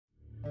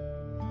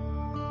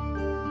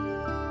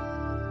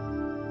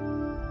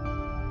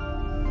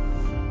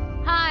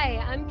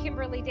I'm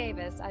Kimberly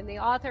Davis. I'm the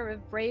author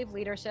of Brave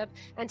Leadership.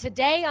 And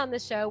today on the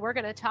show, we're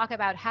going to talk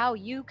about how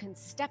you can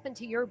step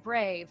into your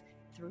brave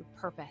through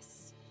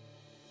purpose.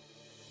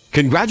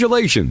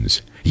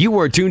 Congratulations! You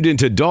are tuned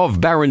into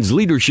Dov Baron's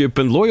Leadership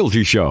and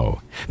Loyalty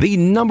Show, the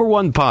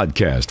 #1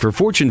 podcast for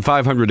Fortune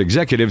 500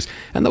 executives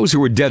and those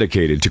who are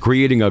dedicated to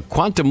creating a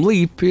quantum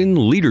leap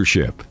in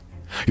leadership.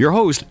 Your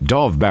host,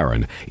 Dov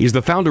Baron, is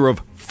the founder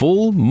of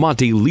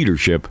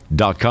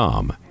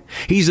FullMontyLeadership.com.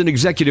 He's an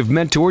executive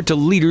mentor to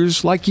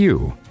leaders like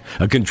you,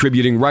 a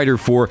contributing writer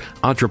for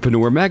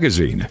Entrepreneur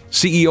Magazine,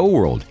 CEO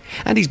World,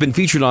 and he's been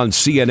featured on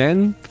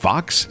CNN,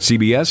 Fox,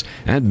 CBS,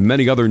 and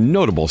many other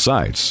notable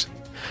sites.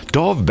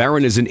 Dov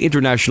Baron is an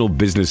international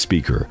business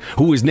speaker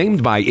who was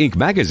named by Inc.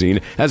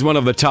 magazine as one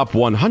of the top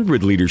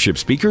 100 leadership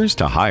speakers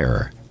to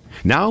hire.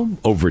 Now,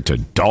 over to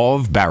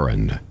Dov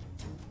Baron.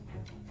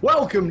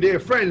 Welcome, dear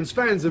friends,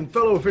 fans, and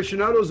fellow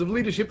aficionados of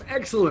leadership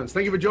excellence.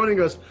 Thank you for joining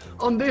us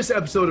on this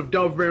episode of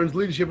Dov Baron's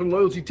Leadership and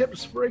Loyalty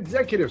Tips for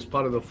Executives,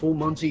 part of the Full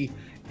Monty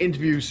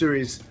interview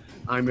series.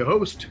 I'm your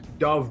host,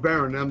 Dov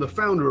Baron. I'm the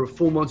founder of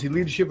Full Monty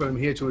Leadership, and I'm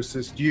here to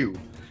assist you,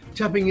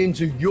 tapping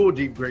into your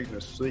deep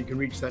greatness so you can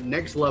reach that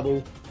next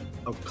level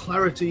of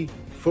clarity,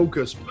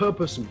 focus,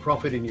 purpose, and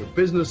profit in your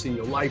business, in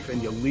your life,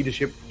 and your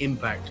leadership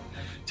impact.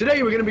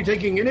 Today, we're going to be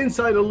taking an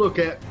insider look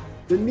at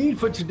the need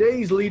for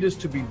today's leaders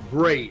to be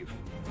brave,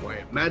 why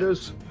it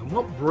matters, and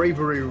what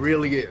bravery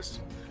really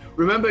is.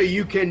 Remember,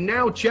 you can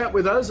now chat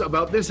with us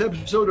about this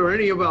episode or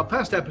any of our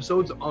past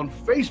episodes on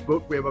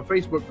Facebook. We have a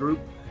Facebook group.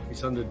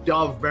 It's under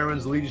Dov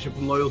Baron's Leadership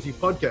and Loyalty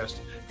Podcast.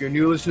 If you're a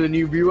new listener,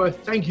 new viewer,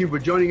 thank you for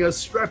joining us.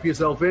 Strap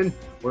yourself in.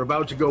 We're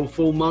about to go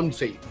full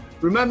Monty.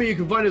 Remember, you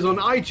can find us on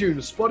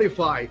iTunes,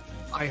 Spotify,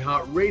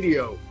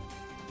 iHeartRadio,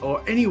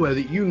 or anywhere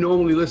that you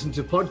normally listen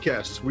to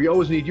podcasts. We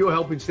always need your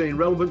help in staying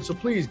relevant, so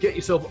please get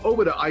yourself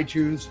over to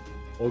iTunes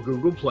or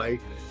Google Play,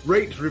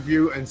 rate,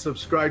 review, and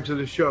subscribe to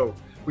the show.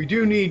 We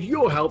do need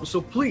your help,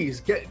 so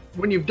please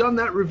when you've done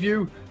that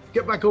review,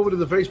 get back over to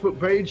the Facebook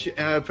page,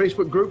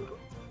 Facebook group.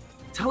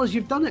 Tell us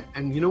you've done it,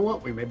 and you know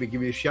what? We maybe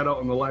give you a shout out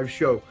on the live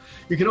show.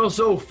 You can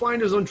also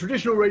find us on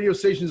traditional radio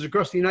stations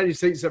across the United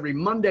States every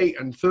Monday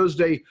and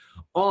Thursday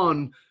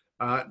on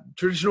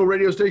traditional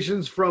radio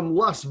stations from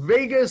Las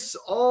Vegas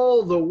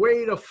all the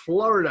way to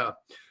Florida.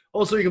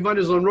 Also, you can find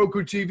us on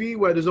Roku TV,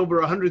 where there's over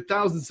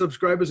 100,000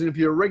 subscribers. And if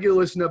you're a regular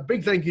listener,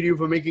 big thank you to you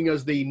for making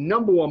us the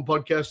 #1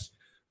 podcast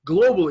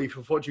globally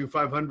for Fortune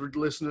 500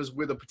 listeners,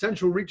 with a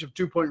potential reach of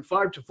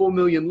 2.5 to 4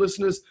 million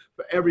listeners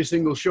for every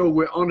single show.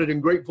 We're honored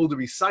and grateful to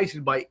be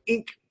cited by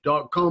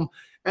Inc.com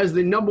as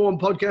the #1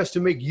 podcast to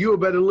make you a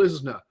better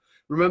listener.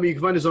 Remember, you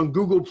can find us on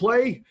Google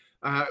Play,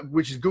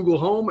 which is Google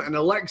Home, and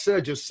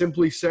Alexa. Just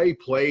simply say,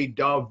 play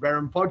Dov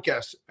Baron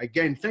Podcast.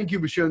 Again, thank you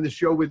for sharing this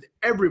show with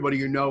everybody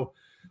you know.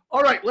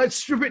 All right, let's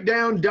strip it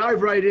down,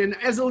 dive right in.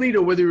 As a leader,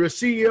 whether you're a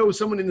CEO,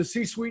 someone in the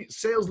C-suite,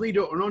 sales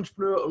leader, or an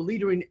entrepreneur, or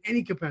leader in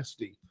any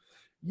capacity,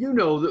 you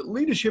know that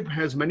leadership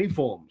has many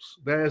forms.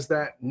 There's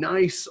that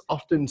nice,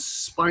 often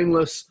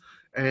spineless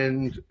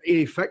and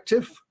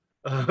ineffective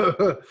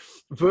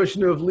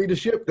version of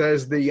leadership.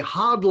 There's the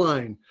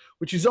hardline,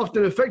 which is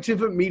often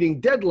effective at meeting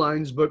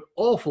deadlines, but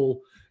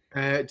awful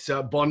at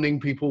bonding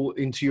people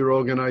into your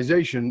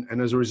organization,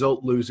 and as a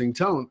result, losing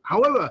talent.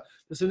 However,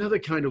 there's another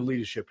kind of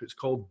leadership. It's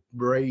called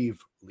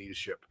brave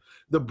leadership,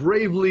 the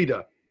brave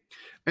leader.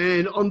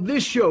 And on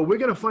this show, we're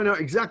going to find out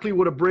exactly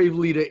what a brave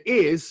leader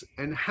is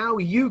and how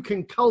you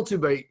can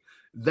cultivate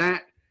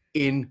that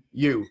in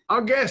you.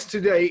 Our guest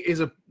today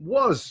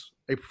was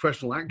a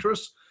professional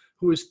actress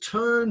who has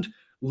turned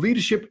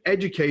leadership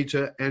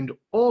educator and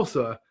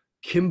author,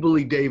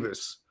 Kimberly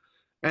Davis.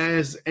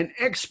 As an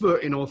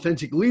expert in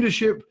authentic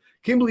leadership,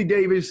 Kimberly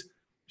Davis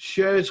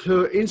shares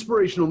her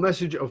inspirational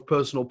message of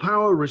personal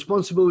power,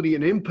 responsibility,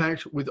 and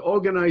impact with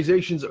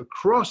organizations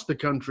across the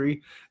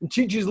country and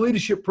teaches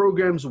leadership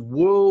programs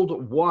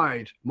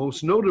worldwide,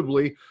 most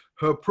notably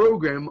her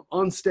program,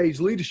 OnStage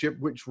Leadership,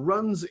 which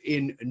runs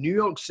in New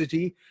York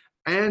City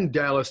and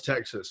Dallas,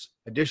 Texas.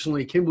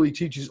 Additionally, Kimberly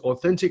teaches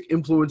authentic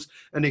influence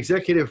and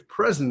executive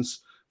presence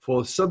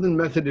for Southern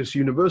Methodist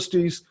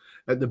Universities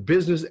at the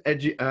Business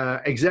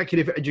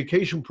Executive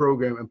Education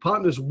Program and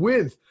partners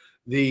with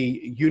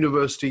the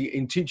university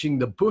in teaching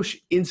the Bush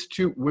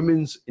Institute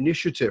Women's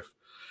Initiative,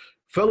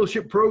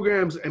 fellowship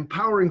programs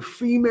empowering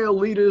female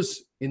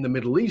leaders in the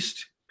Middle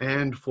East,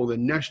 and for the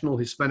National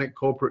Hispanic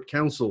Corporate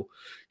Council.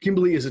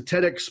 Kimberly is a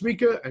TEDx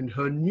speaker, and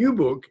her new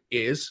book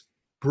is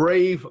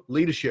Brave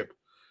Leadership.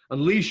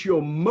 Unleash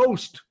your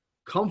most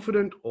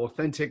confident,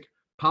 authentic,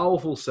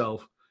 powerful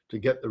self to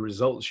get the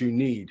results you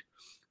need,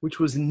 which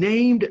was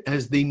named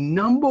as the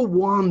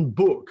 #1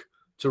 book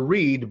to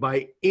read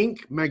by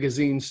Inc.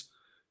 magazine's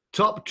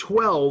top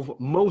 12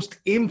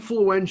 most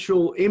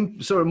impactful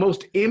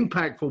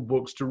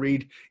books to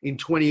read in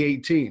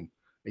 2018.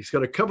 It's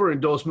got a cover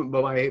endorsement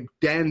by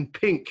Dan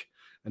Pink,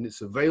 and it's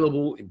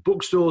available in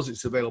bookstores.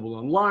 It's available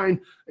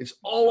online. It's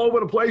all over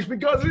the place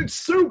because it's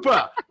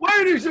super.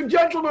 Ladies and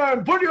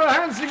gentlemen, put your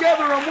hands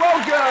together and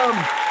welcome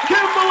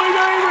Kimberly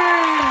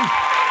Davis.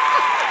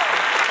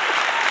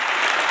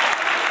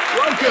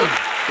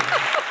 Welcome.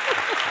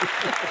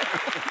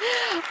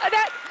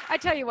 I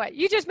tell you what,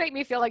 you just make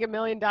me feel like $1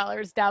 million,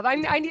 Dov.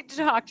 I need to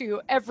talk to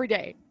you every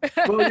day.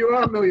 Well, you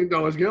are $1 million,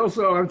 girl.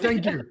 So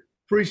thank you.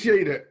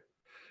 Appreciate it.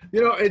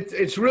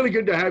 It's really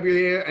good to have you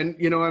here. And,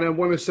 and I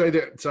want to say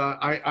that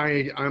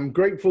I'm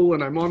grateful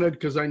and I'm honored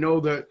because I know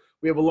that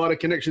we have a lot of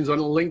connections on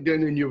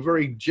LinkedIn and you're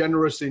very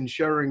generous in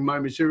sharing my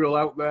material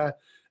out there.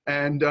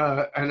 And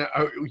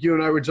you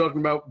and I were talking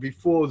about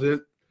before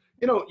that,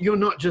 you're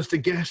not just a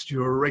guest,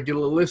 you're a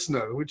regular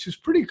listener, which is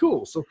pretty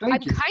cool. So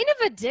thank you. I'm kind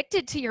of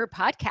addicted to your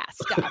podcast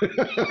stuff.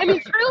 I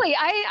mean, truly,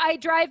 I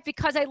drive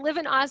because I live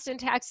in Austin,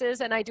 Texas,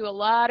 and I do a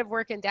lot of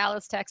work in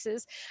Dallas,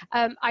 Texas.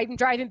 I'm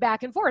driving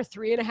back and forth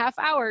 3.5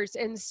 hours.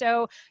 And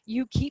so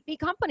you keep me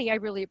company. I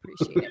really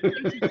appreciate it.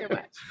 Thank you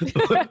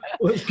so much.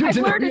 Well, I've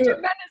learned a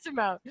tremendous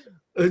amount.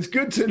 It's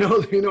good to know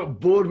that you're not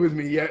bored with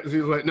me yet. So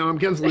he's like, no, I'm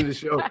canceling the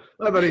show.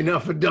 I've had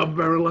enough of Dov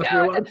Baron left me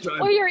a lifetime.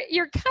 Well,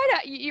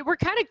 we're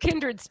kind of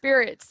kindred spirits.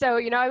 So,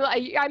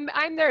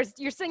 I'm there.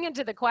 You're singing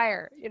to the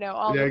choir,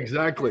 all yeah,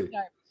 exactly.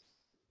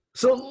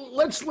 So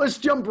let's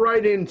jump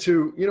right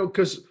into,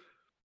 because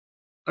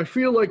I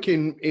feel like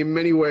in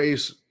many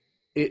ways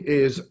it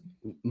is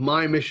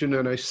my mission,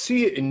 and I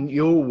see it in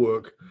your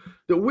work,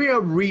 that we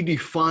are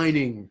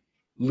redefining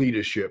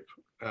leadership.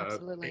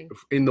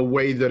 In the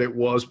way that it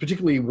was,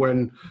 particularly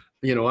when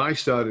I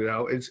started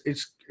out,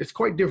 it's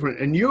quite different.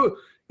 And you're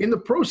in the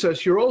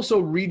process. You're also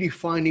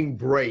redefining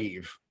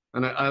brave,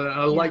 and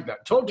I like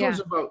that. Talk to us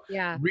about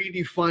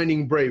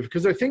redefining brave,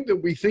 because I think that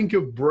we think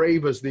of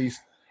brave as these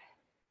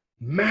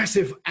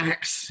massive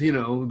acts,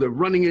 the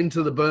running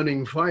into the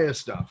burning fire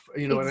stuff.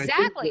 Exactly. And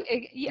I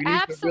think we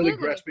absolutely. need to really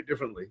grasp it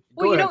differently.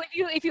 Well,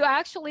 if you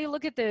actually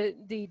look at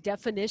the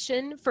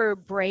definition for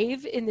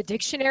brave in the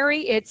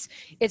dictionary, it's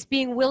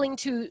being willing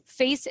to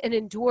face and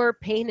endure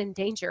pain and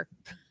danger.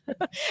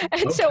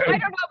 And so I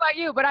don't know about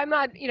you, but I'm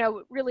not,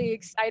 really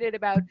excited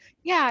about,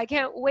 I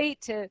can't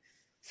wait to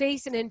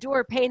face and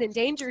endure pain and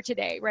danger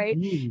today, right?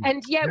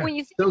 And yet when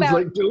you think sounds about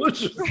like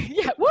delicious.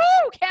 woo,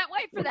 can't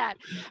wait for that.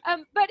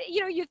 But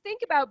you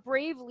think about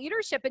brave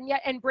leadership,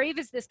 and brave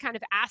is this kind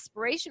of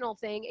aspirational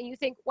thing, and you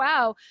think,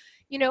 wow,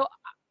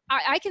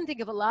 I can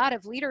think of a lot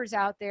of leaders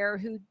out there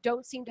who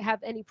don't seem to have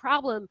any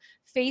problem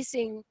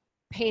facing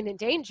pain and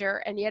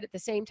danger, and yet at the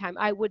same time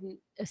I wouldn't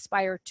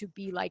aspire to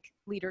be like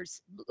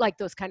leaders, like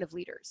those kind of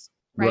leaders,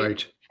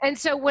 right? And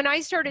so when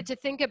I started to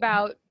think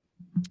about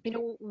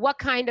what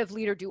kind of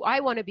leader do I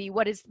want to be?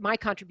 What is my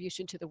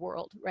contribution to the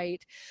world,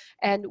 right?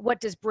 And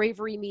what does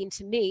bravery mean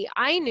to me?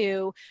 I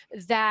knew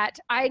that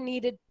I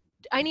needed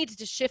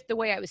to shift the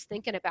way I was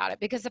thinking about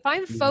it, because if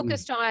I'm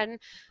focused on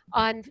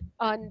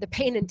the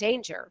pain and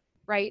danger,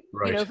 right?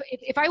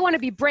 If I want to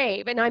be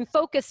brave and I'm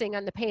focusing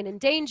on the pain and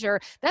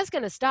danger, that's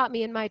going to stop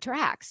me in my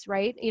tracks,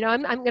 right?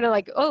 I'm going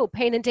to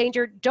pain and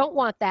danger, don't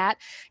want that.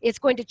 It's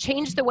going to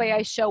change the way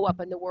I show up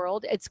in the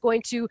world. It's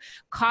going to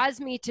cause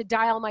me to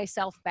dial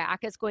myself back.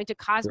 It's going to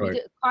cause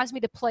me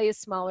to play a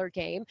smaller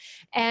game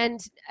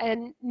and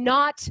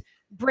not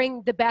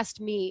bring the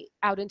best me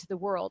out into the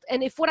world.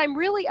 And if what I'm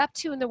really up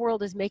to in the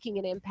world is making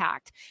an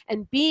impact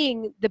and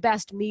being the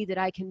best me that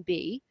I can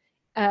be,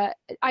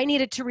 I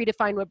needed to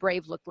redefine what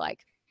brave looked like.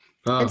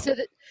 And so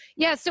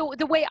so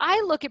the way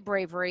I look at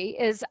bravery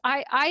is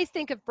I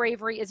think of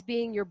bravery as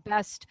being your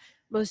best,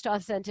 most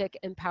authentic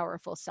and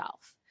powerful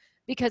self,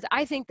 because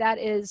I think that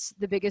is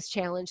the biggest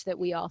challenge that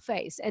we all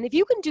face. And if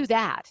you can do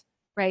that,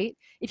 right?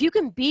 If you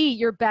can be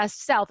your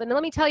best self, and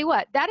let me tell you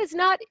what, that is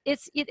not,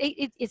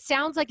 it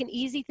sounds like an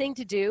easy thing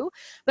to do,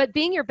 but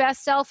being your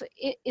best self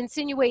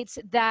insinuates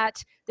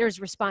that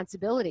there's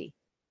responsibility.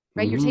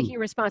 Right, you're taking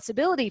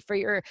responsibility for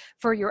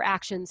your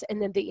actions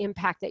and then the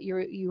impact that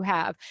you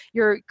have.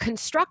 You're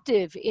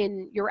constructive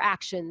in your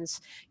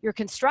actions. You're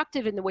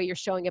constructive in the way you're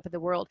showing up in the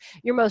world.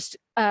 Your most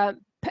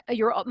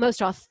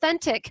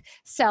authentic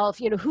self,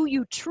 who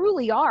you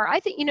truly are.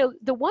 I think,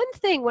 the one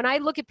thing when I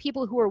look at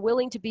people who are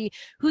willing to be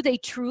who they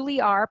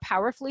truly are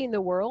powerfully in the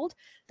world,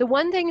 the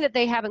one thing that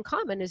they have in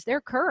common is their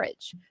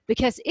courage,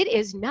 because it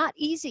is not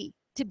easy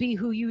to be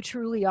who you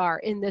truly are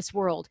in this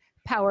world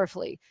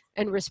powerfully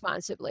and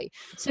responsibly.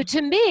 So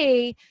to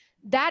me,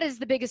 that is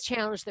the biggest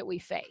challenge that we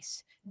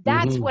face.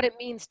 That's what it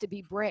means to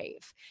be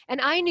brave.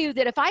 And I knew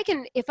that if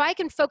I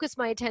can focus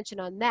my attention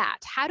on that,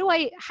 how do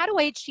I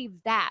achieve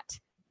that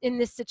in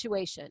this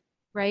situation?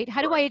 Right?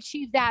 How do I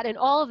achieve that in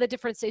all of the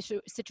different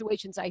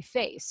situations I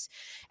face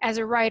as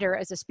a writer,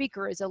 as a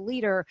speaker, as a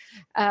leader,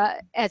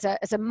 as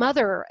a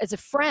mother, as a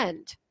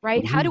friend,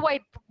 right? How do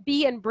I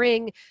be and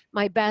bring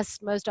my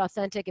best, most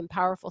authentic and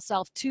powerful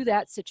self to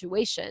that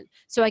situation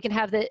so I can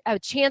have a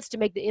chance to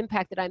make the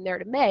impact that I'm there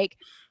to make?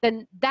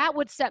 Then that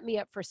would set me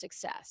up for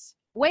success.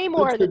 Way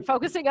more than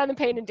focusing on the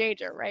pain and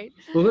danger, right?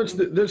 Well,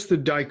 that's the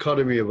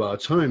dichotomy of our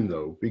time,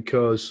 though,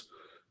 because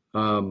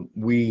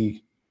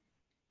we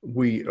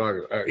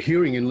are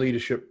hearing in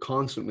leadership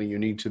constantly, you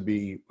need to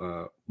be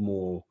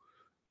more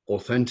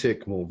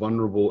authentic, more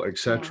vulnerable,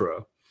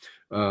 etc.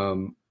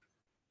 And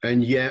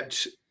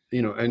yet,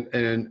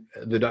 and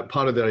the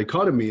part of the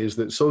dichotomy is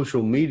that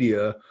social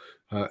media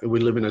we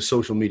live in a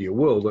social media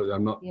world.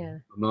 I'm not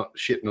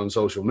shitting on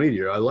social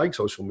media. I like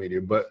social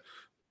media, but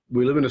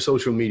we live in a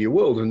social media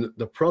world. And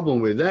the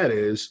problem with that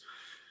is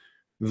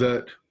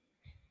that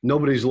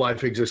nobody's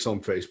life exists on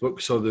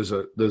Facebook. So there's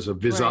a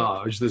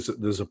visage,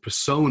 there's a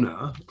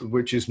persona,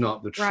 which is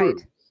not the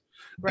truth.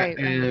 Right.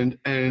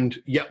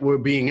 And yet we're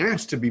being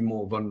asked to be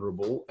more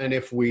vulnerable. And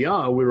if we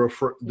are,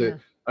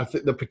 I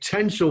think the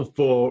potential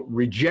for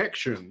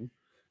rejection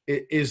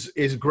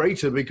is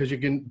greater, because you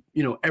can,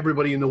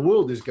 everybody in the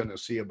world is going to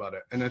see about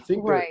it. And I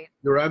think that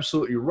you're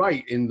absolutely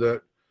right in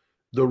that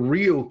the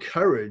real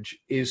courage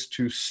is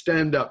to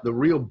stand up. The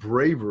real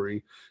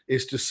bravery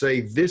is to say,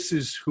 this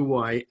is who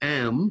I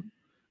am,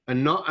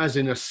 and not as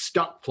in a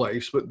stuck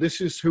place, but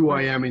this is who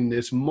I am in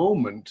this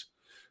moment.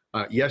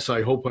 Yes,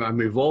 I hope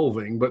I'm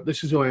evolving, but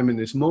this is who I am in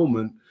this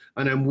moment,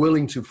 and I'm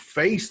willing to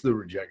face the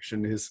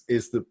rejection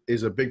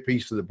is a big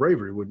piece of the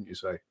bravery, wouldn't you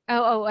say?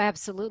 Oh,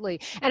 absolutely.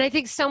 And I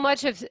think so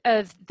much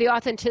of the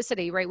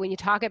authenticity, right? When you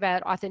talk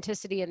about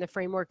authenticity in the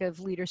framework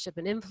of leadership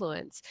and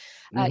influence,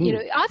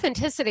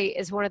 authenticity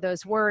is one of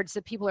those words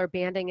that people are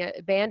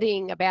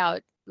bandying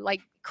about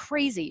like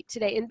crazy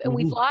today. And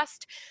we've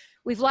lost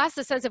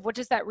the sense of what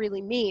does that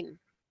really mean?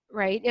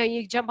 Right.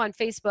 You jump on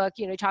Facebook,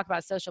 you talk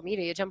about social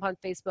media, you jump on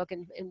Facebook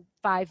and in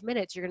 5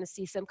 minutes, you're going to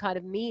see some kind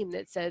of meme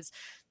that says,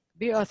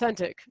 be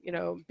authentic,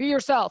 be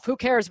yourself. Who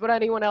cares what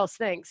anyone else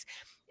thinks?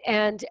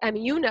 And I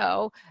mean,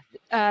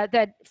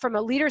 that from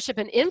a leadership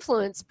and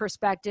influence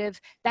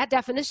perspective, that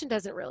definition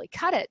doesn't really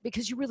cut it,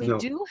 because you really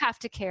do have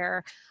to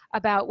care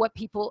about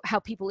how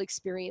people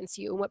experience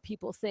you and what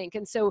people think.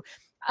 And so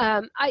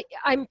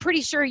I'm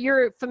pretty sure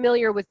you're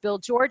familiar with Bill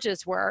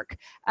George's work.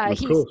 Of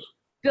course.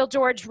 Bill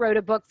George wrote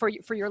a book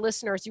for your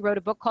listeners. He wrote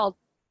a book called,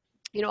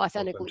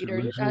 Authentic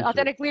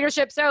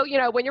Leadership. So,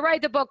 when you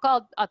write the book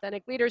called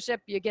Authentic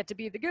Leadership, you get to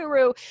be the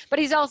guru. But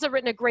he's also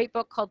written a great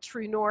book called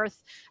True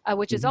North,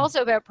 which is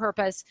also about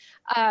purpose.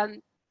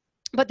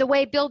 But the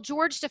way Bill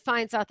George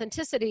defines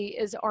authenticity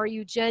is, are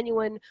you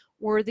genuine,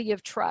 worthy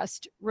of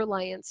trust,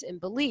 reliance,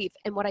 and belief?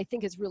 And what I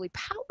think is really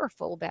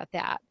powerful about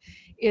that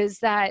is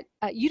that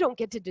you don't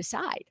get to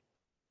decide,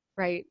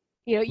 right?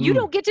 You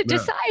don't get to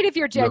decide if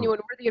you're genuine,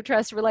 worthy of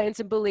trust, reliance,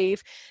 and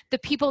belief. The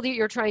people that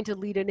you're trying to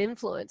lead and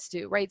influence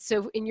do, right?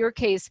 So in your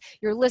case,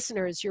 your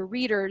listeners, your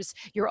readers,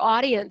 your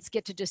audience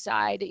get to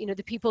decide.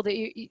 The people that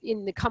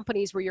in the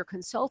companies where you're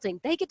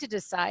consulting, they get to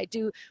decide,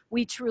 do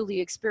we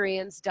truly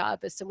experience Dove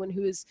as someone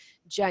who is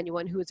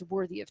genuine, who is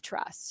worthy of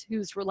trust,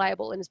 who's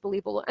reliable and is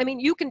believable? I mean,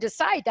 you can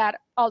decide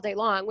that all day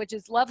long, which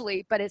is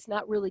lovely, but it's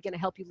not really going to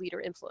help you lead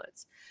or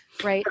influence,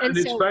 right? And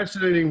it's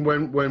fascinating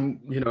when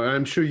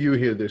I'm sure you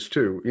hear this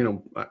too,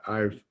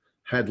 I've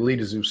had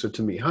leaders who said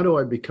to me, how do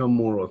I become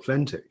more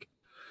authentic?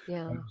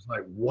 Yeah. I was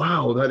like,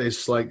 wow, that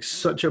is like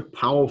such a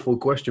powerful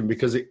question,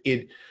 because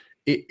it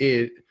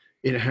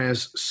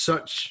has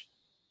such,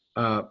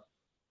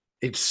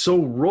 it's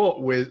so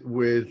wrought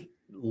with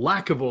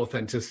lack of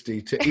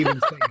authenticity to even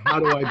say, how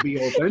do I be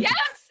authentic?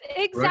 Yes.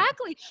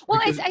 Exactly. Right?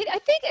 Well, I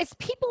think as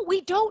people,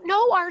 we don't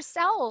know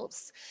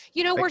ourselves.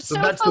 We're so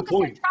focused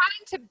on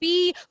trying to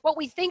be what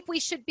we think we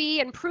should be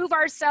and prove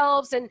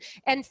ourselves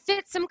and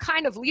fit some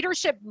kind of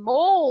leadership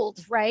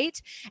mold, right?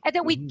 And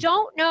that we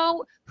don't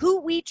know who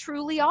we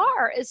truly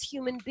are as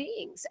human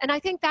beings. And I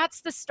think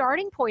that's the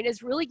starting point,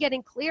 is really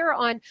getting clear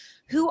on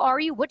who are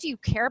you, what do you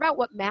care about,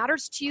 what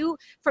matters to you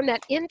from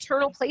that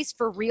internal place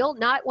for real,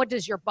 not what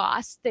does your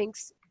boss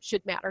thinks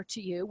should matter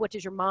to you, what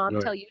does your mom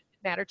tell you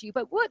matter to you,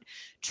 but what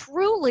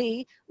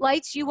truly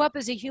lights you up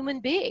as a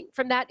human being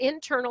from that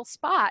internal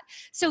spot.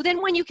 So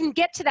then when you can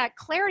get to that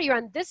clarity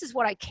around, this is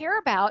what I care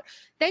about,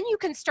 then you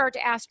can start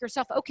to ask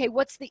yourself, okay,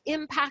 what's the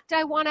impact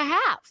I want to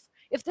have?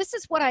 If this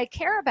is what I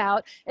care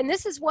about and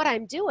this is what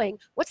I'm doing,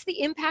 what's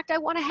the impact I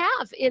want to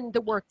have in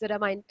the work that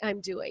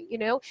I'm doing,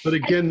 But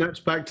again, that's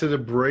back to the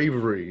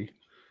bravery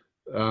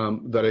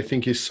that I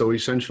think is so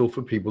essential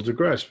for people to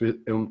grasp.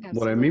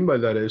 What I mean by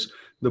that is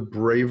the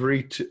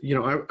bravery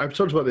to, I've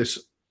talked about this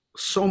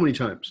so many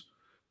times.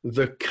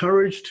 The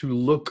courage to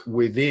look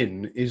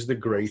within is the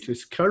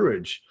greatest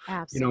courage.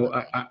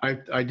 Absolutely.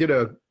 I did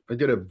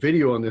a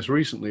video on this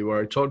recently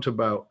where I talked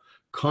about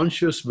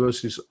conscious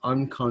versus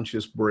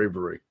unconscious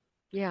bravery.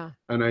 Yeah.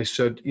 And I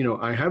said,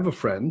 I have a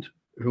friend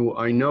who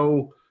I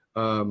know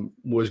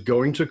was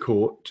going to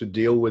court to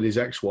deal with his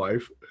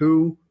ex-wife,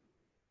 who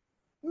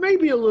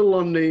maybe a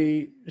little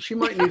she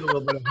might need a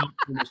little bit of help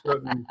from a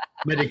certain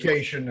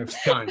medication of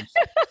kinds.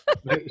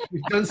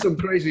 She's done some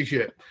crazy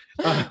shit.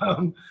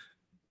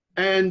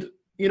 And,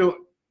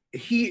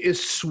 he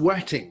is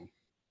sweating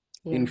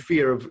in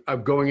fear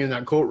of going in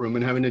that courtroom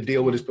and having to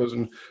deal with this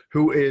person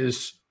who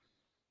is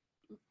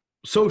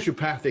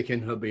sociopathic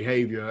in her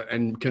behavior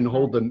and can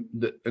hold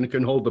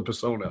the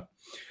persona.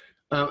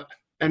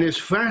 And it's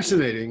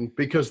fascinating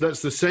because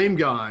that's the same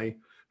guy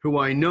who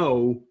I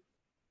know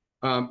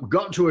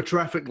got to a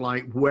traffic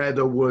light where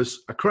there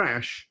was a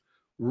crash,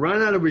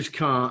 ran out of his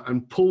car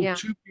and pulled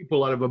two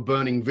people out of a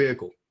burning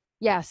vehicle.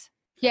 Yes.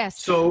 Yes.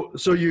 So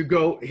you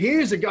go,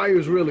 here's a guy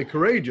who's really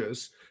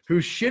courageous,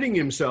 who's shitting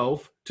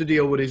himself to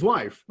deal with his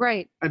wife.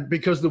 Right. And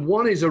because the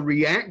one is a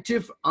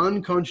reactive,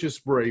 unconscious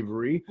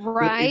bravery,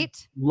 Right.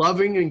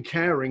 loving and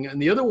caring, and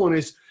the other one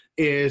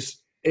is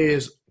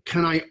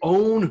can I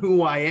own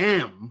who I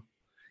am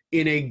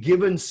in a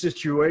given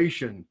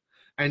situation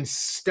and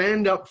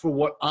stand up for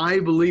what I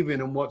believe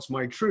in and what's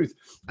my truth?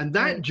 And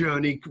that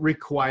journey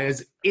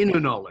requires inner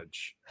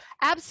knowledge.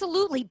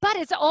 Absolutely. But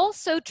it's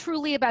also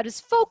truly about his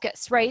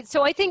focus, right?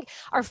 So I think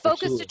our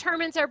focus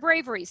determines our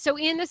bravery. So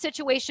in the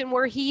situation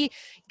where he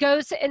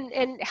goes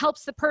and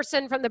helps the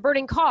person from the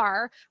burning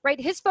car, right?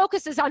 His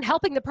focus is on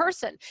helping the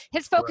person.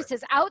 His focus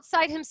is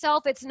outside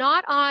himself. It's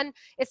not on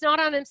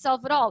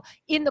himself at all.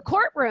 In the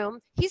courtroom,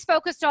 he's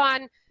focused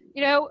on,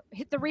 you know,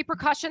 the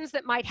repercussions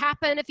that might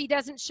happen if he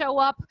doesn't show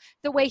up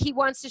the way he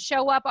wants to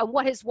show up, on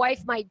what his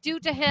wife might do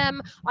to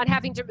him, on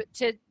having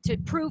to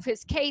prove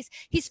his case.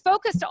 He's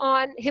focused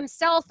on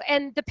himself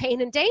and the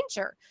pain and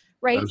danger,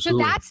 right?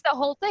 Absolutely. So that's the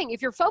whole thing.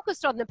 If you're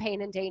focused on the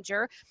pain and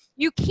danger,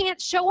 you can't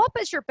show up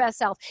as your best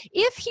self.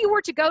 If he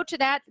were to go to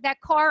that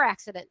car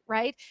accident,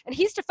 right, and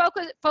he's to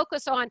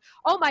focus on,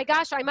 oh my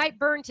gosh, I might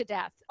burn to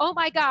death. Oh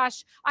my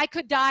gosh, I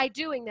could die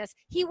doing this.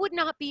 He would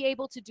not be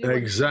able to do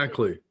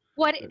exactly.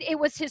 It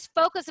was his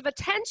focus of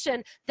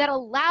attention that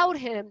allowed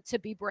him to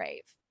be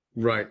brave.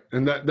 Right.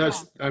 And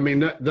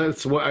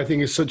that's what I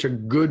think is such a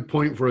good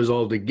point for us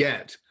all to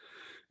get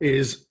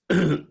is,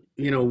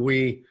 you know,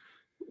 we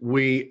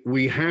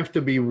have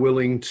to be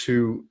willing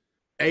to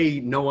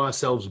know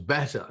ourselves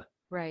better.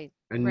 Right.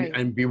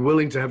 And be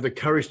willing to have the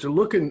courage to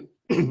look in,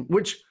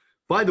 which,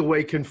 by the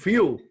way, can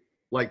feel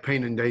like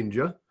pain and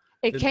danger.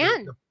 It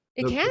can.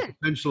 The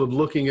potential of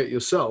looking at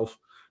yourself.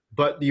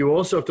 But you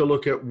also have to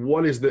look at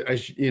what is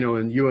as you know,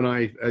 and you and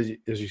I, as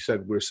you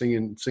said, we're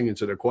singing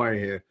to the choir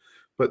here,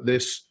 but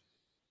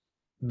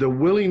the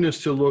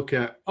willingness to look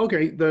at,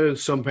 okay,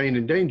 there's some pain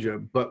and danger,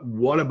 but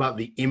what about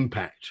the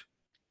impact?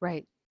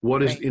 Right.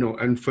 What is, you know,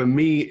 and for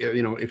me,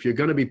 you know, if you're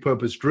going to be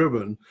purpose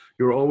driven,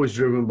 you're always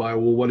driven by,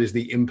 well, what is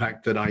the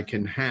impact that I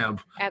can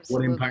have?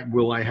 Absolutely. What impact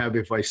will I have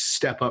if I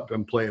step up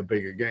and play a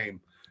bigger game?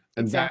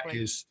 And that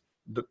is,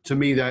 to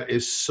me, that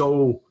is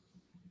so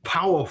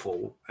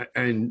powerful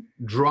and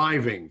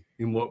driving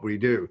in what we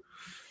do.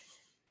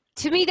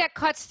 To me, that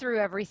cuts through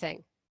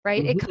everything,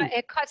 right?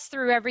 It cuts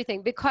through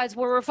everything, because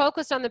when we're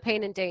focused on the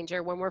pain and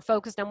danger, when we're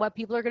focused on what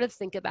people are going to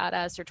think about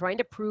us, or trying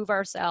to prove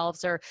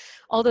ourselves, or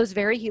all those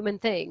very human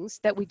things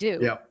that we do,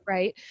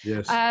 right?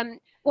 Yes.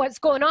 What's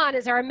going on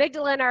is our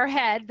amygdala in our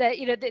head, that,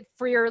 you know, that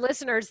for your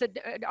listeners that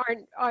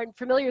aren't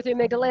familiar with the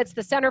amygdala, it's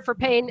the center for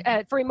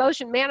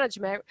emotion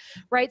management,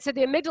 right? So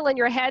the amygdala in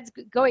your head's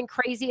going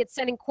crazy. It's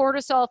sending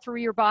cortisol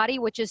through your body,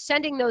 which is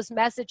sending those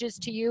messages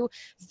to you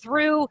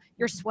through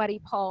your sweaty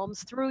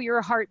palms, through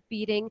your heart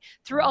beating,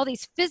 through all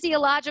these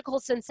physiological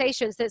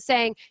sensations that's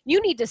saying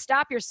you need to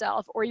stop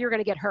yourself or you're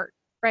going to get hurt,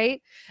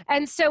 right?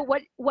 And so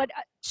what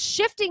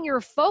shifting your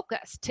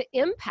focus to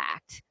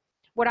impact,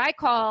 what I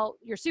call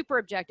your super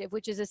objective,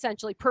 which is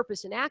essentially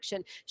purpose in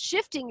action,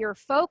 shifting your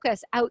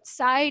focus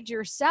outside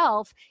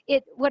yourself,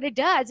 what it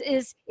does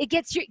is it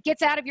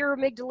gets out of your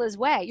amygdala's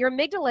way. Your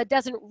amygdala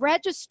doesn't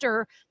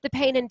register the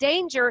pain and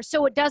danger,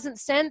 so it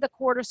doesn't send the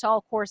cortisol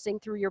coursing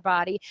through your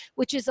body,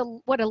 which is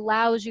what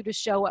allows you to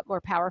show up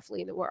more powerfully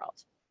in the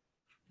world.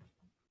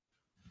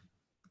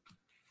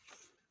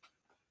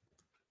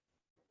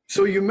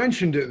 So you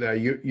mentioned it there.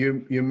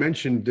 You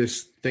mentioned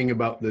this thing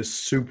about this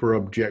super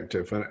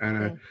objective,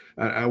 and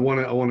I want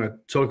to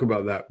talk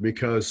about that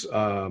because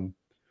I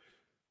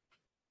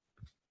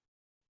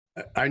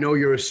know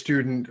you're a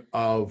student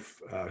of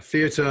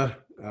theater.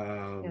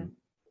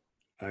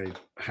 I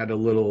had a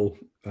little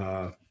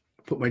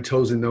put my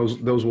toes in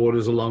those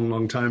waters a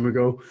long time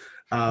ago.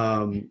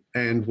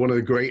 And one of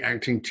the great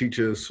acting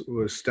teachers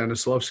was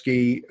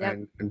Stanislavski,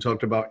 and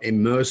talked about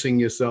immersing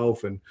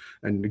yourself and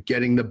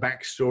getting the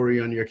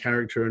backstory on your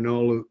character and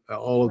all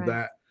of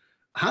that.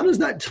 How does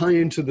that tie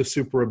into the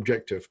super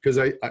objective? Because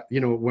I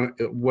you know, when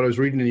I was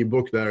reading in your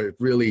book there, it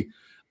really,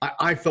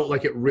 I felt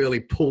like it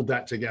really pulled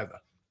that together.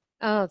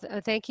 Oh,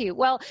 thank you.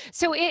 Well,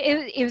 so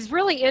it was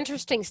really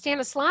interesting.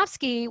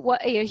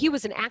 Stanislavski, he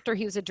was an actor,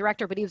 he was a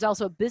director, but he was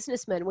also a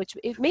businessman, which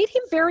it made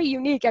him very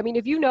unique. I mean,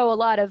 if you know a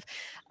lot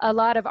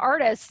of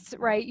artists,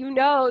 right, you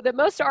know that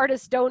most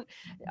artists don't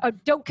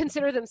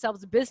consider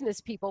themselves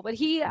business people, but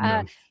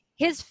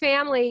his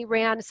family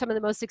ran some of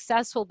the most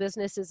successful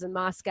businesses in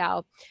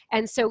Moscow.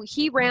 And so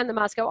he ran the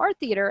Moscow Art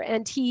Theater,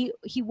 and he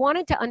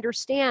wanted to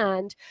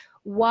understand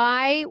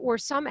why were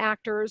some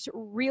actors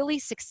really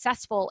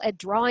successful at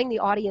drawing the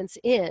audience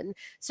in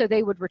so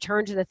they would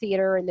return to the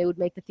theater and they would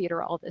make the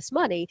theater all this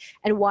money,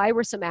 and why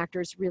were some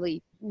actors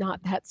really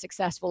not that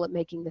successful at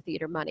making the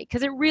theater money?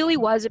 Because it really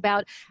was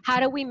about, how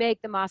do we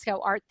make the Moscow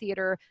Art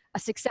Theater a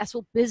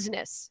successful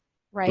business,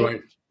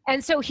 right?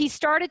 And so he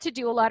started to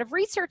do a lot of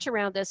research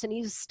around this, and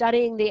he was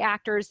studying the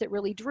actors that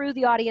really drew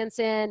the audience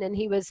in, and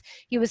he was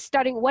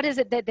studying what is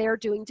it that they're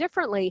doing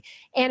differently.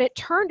 And it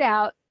turned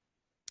out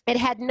it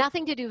had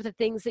nothing to do with the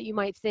things that you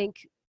might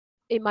think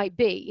it might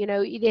be. You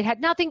know, it had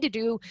nothing to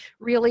do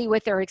really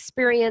with their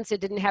experience.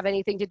 It didn't have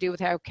anything to do with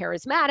how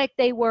charismatic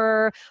they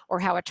were or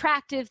how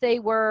attractive they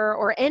were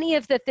or any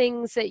of the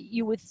things that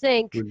you would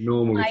think Would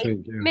normally might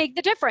think, yeah. make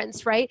the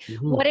difference, right?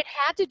 Mhm. What it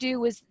had to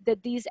do was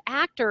that these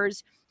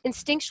actors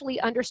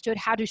instinctually understood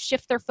how to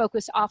shift their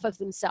focus off of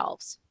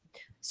themselves.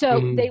 So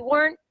Mhm. they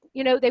weren't,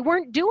 you know, they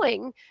weren't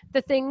doing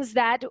the things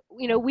that,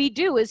 you know, we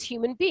do as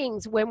human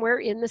beings when we're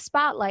in the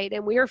spotlight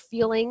and we are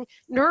feeling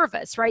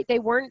nervous, right? They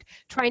weren't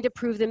trying to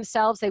prove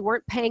themselves. They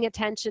weren't paying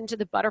attention to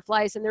the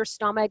butterflies in their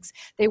stomachs.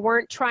 They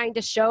weren't trying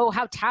to show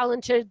how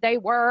talented they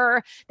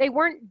were. They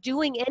weren't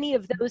doing any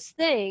of those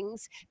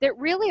things that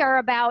really are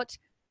about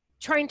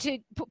trying to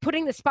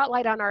putting the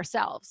spotlight on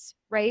ourselves,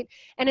 right?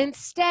 And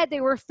instead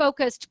they were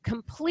focused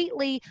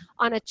completely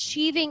on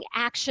achieving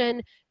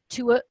action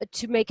to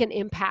make an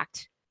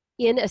impact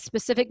in a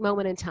specific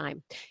moment in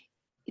time.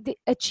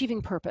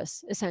 Achieving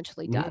purpose,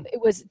 essentially, Dove. It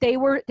was they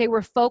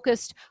were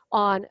focused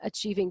on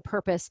achieving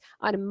purpose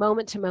on a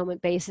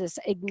moment-to-moment basis,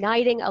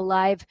 igniting a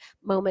live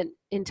moment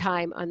in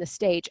time on the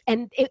stage.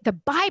 And the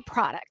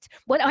byproduct,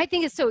 what I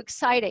think is so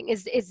exciting,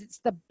 is it's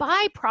the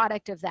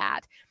byproduct of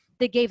that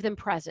gave them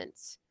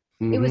presence.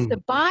 It was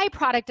the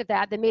byproduct of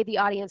that made the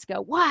audience go,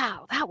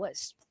 wow, that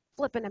was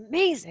flipping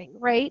amazing,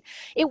 right?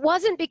 It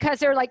wasn't because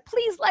they're like,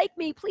 please like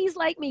me,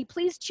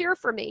 please cheer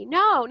for me.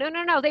 No.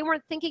 They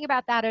weren't thinking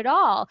about that at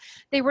all.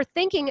 They were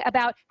thinking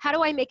about, how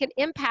do I make an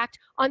impact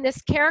on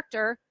this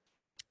character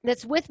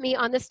that's with me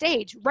on the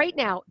stage right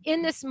now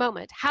in this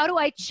moment? How do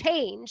I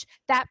change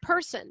that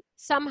person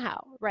somehow,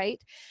 right?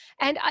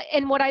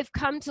 And what I've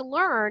come to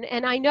learn,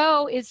 and I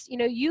know is,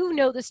 you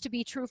know this to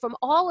be true from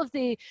all of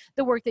the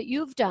work that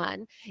you've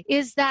done,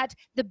 is that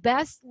the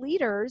best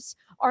leaders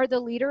are the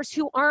leaders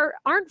who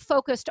aren't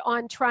focused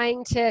on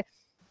trying to,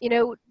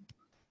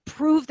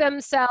 prove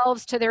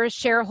themselves to their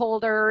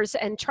shareholders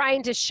and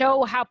trying to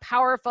show how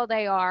powerful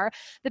they are.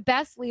 The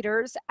best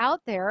leaders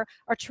out there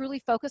are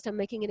truly focused on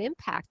making an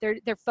impact.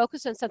 They're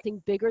focused on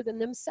something bigger than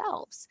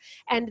themselves.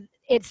 And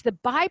it's the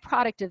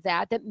byproduct of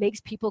that makes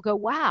people go,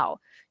 wow,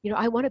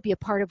 I want to be a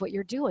part of what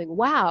you're doing.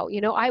 Wow,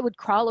 I would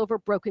crawl over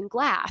broken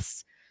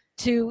glass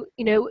to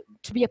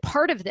be a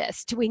part of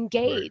this, to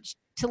engage,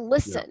 to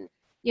listen,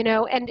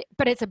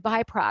 but it's a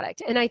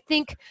byproduct. And I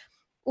think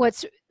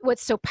what's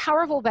so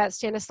powerful about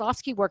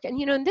Stanislavski work,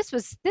 and this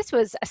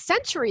was a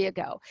century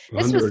ago.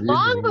 This was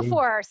long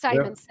before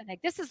Simon Sinek.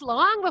 This is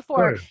long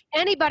before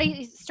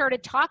anybody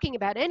started talking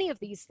about any of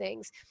these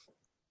things.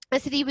 I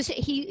said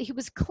he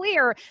was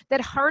clear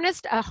that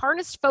a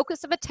harnessed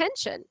focus of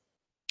attention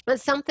on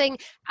something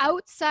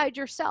outside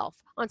yourself,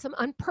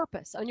 on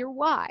purpose, on your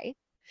why,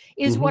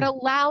 is what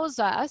allows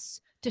us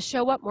to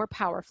show up more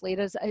powerfully.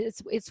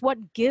 It's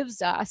what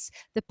gives us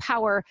the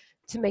power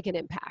to make an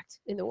impact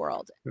in the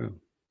world. Yeah.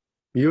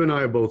 You and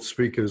I are both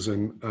speakers,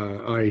 and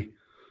I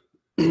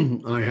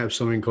have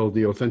something called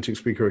the Authentic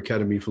Speaker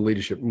Academy for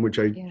Leadership, in which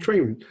I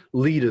train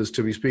leaders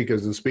to be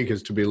speakers and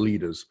speakers to be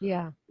leaders.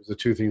 Yeah. The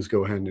two things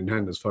go hand in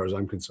hand as far as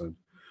I'm concerned.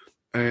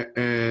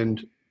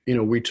 And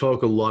we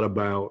talk a lot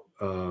about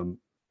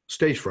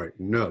stage fright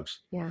and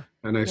nerves. Yeah.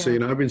 And I say,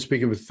 I've been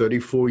speaking for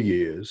 34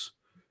 years,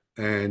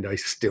 and I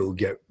still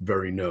get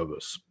very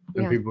nervous.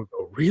 And people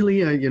go, really?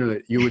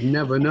 You would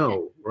never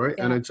know, right?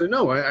 And I'd say,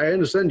 no, I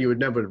understand you would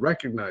never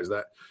recognize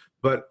that.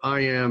 But I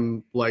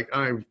am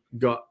I've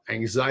got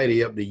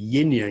anxiety up the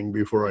yin yang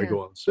before I go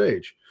on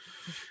stage.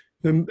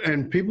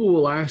 And people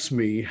will ask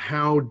me,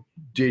 how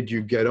did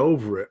you get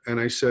over it? And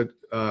I said,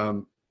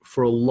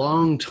 for a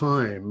long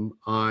time,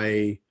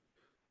 I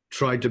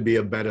tried to be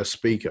a better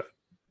speaker.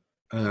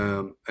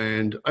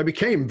 And I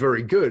became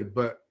very good,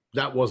 but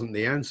that wasn't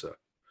the answer.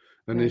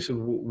 And they said,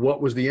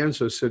 what was the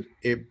answer? I said,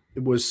 it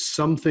was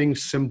something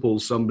simple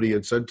somebody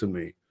had said to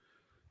me.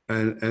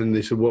 And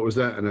they said, what was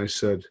that? And I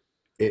said,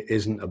 it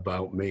isn't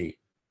about me.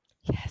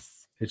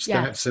 Yes. It's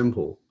that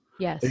simple.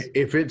 Yes.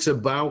 If it's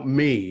about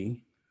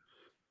me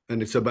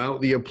and it's about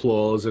the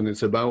applause and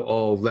it's about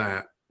all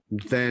that,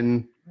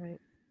 then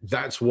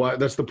that's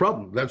the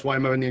problem. That's why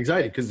I'm having the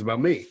anxiety, because it's about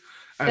me.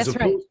 As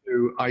opposed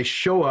to, I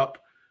show up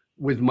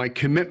with my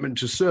commitment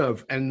to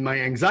serve, and my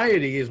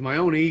anxiety is my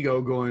own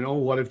ego going, oh,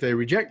 what if they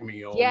reject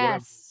me? Or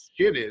whatever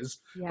shit is,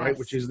 right?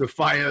 Which is the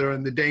fire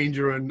and the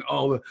danger and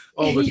all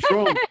the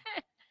trauma.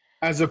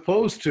 As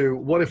opposed to,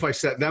 what if I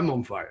set them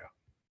on fire?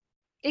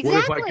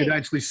 Exactly. What if I could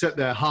actually set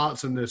their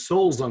hearts and their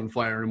souls on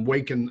fire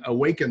and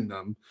awaken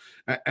them?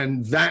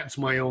 And that's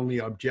my only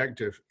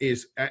objective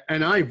is,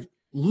 and I've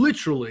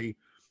literally,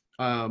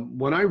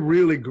 when I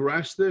really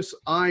grasped this,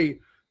 I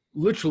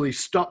literally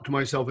stopped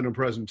myself in a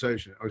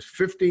presentation. I was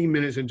 15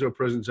 minutes into a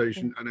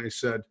presentation, and I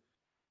said,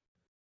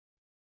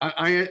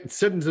 I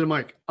said into the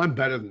mic, I'm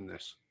better than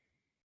this.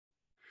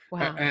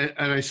 Wow.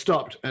 And I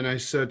stopped and I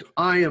said,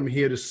 I am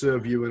here to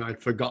serve you, and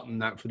I'd forgotten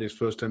that for this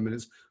first 10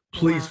 minutes.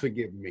 Please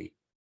forgive me.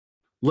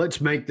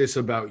 Let's make this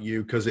about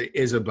you, because it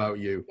is about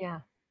you. Yeah.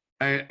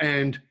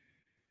 And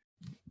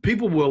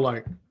people were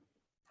like,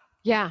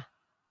 yeah.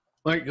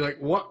 Like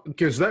what?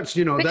 Because that's,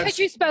 Because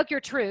you spoke your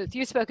truth.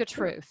 You spoke a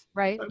truth,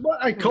 right?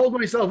 I called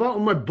myself out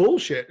on my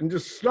bullshit and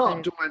just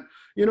stopped and went,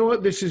 you know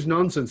what? This is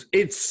nonsense.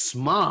 It's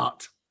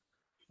smart.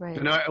 Right.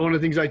 And one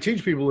of the things I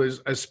teach people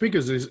as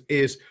speakers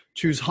is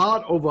choose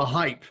heart over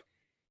hype.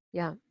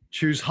 Yeah.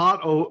 Choose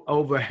heart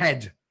over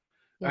head.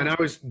 Yeah. And I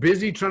was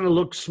busy trying to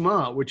look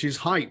smart, which is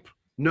hype.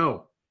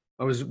 No,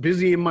 I was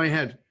busy in my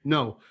head.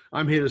 No,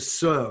 I'm here to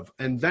serve.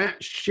 And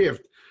that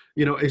shift,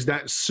 is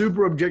that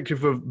super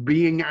objective of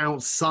being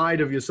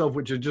outside of yourself,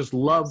 which I just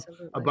love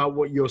about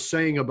what you're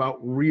saying about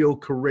real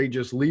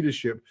courageous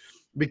leadership.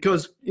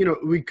 Because,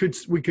 we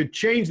could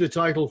change the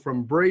title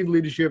from brave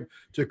leadership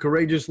to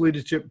courageous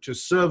leadership to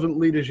servant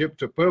leadership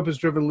to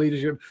purpose-driven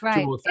leadership.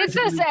 Right. It's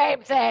the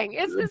same thing.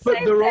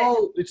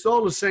 It's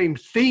all the same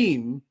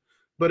theme,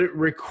 but it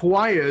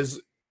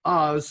requires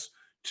us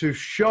to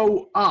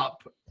show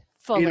up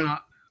fully.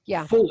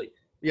 Fully.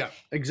 Yeah,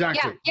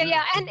 exactly.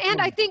 Yeah.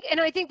 And I think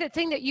the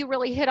thing that you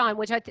really hit on,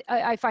 which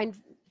I find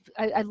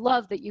I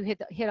love that you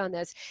hit on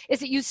this, is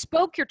that you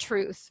spoke your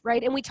truth,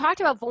 right? And we talked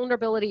about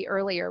vulnerability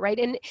earlier, right?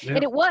 And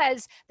it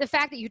was the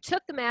fact that you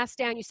took the mask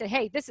down. You said,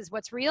 "Hey, this is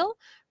what's real,"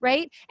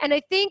 right? And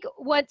I think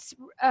what's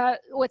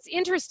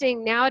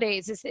interesting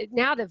nowadays is that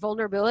now that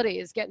vulnerability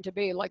is getting to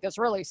be like this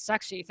really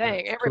sexy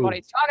thing.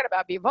 Everybody's talking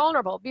about be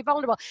vulnerable, be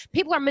vulnerable.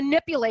 People are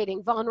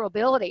manipulating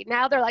vulnerability.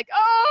 Now they're like,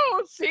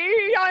 "Oh,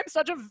 see, I'm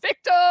such a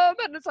victim,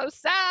 and it's so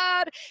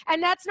sad."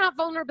 And that's not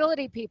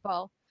vulnerability,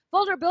 people.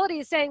 Vulnerability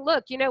is saying,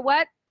 "Look, you know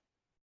what?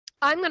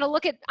 I'm going to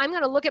look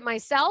at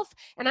myself,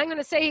 and I'm going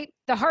to say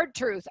the hard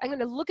truth. I'm going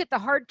to look at the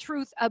hard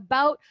truth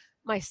about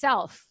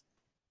myself."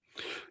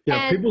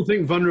 Yeah, people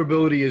think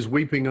vulnerability is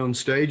weeping on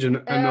stage, and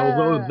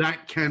although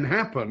that can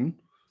happen,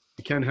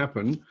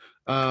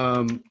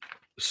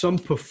 some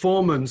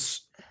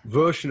performance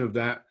version of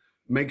that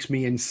makes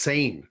me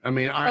insane. I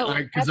mean,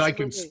 because I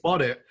can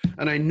spot it,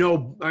 and I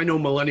know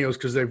millennials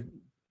because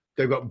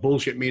they've got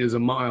bullshit meters a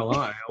mile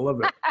high. I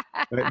love it.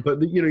 Right?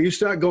 But you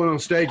start going on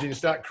stage and you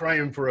start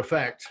crying for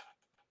effect.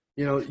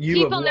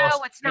 People know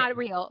it's not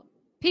real.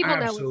 People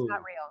know it's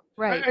not real,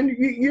 right? And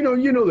you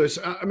know this.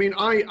 I mean,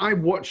 I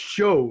watch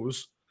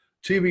shows,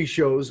 TV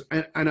shows,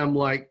 and I'm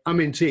like,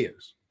 I'm in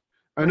tears.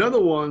 And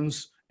other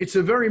ones, it's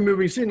a very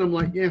moving scene. I'm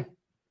like, yeah.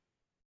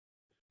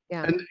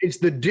 And it's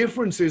the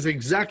difference is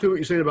exactly what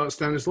you're saying about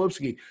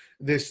Stanislavski.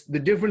 The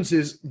difference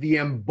is the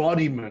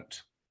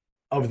embodiment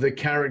of the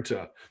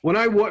character. When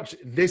I watch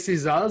This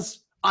Is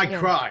Us, I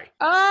cry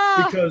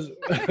because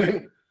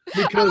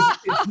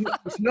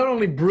it's not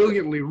only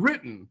brilliantly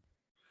written,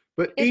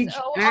 but each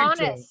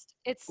actor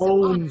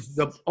owns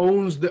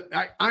the.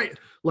 I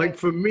like,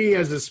 for me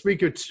as a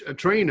speaker a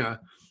trainer,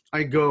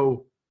 I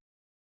go,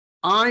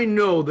 I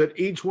know that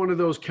each one of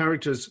those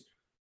characters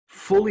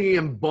fully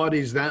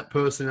embodies that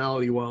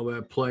personality while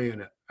they're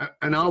playing it,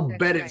 and I'll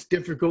bet it's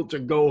difficult to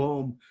go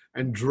home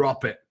and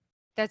drop it.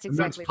 That's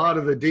exactly. And that's part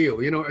of the deal,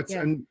 It's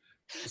and.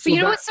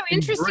 But what's so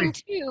interesting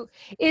too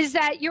is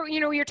that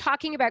you're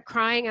talking about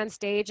crying on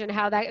stage and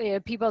how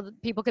that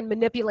people can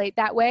manipulate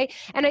that way.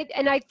 And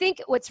I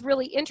think what's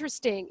really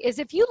interesting is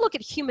if you look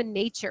at human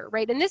nature,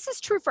 right? And this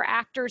is true for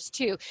actors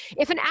too.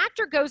 If an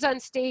actor goes on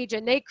stage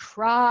and they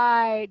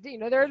cried,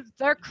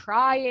 they're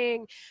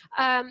crying,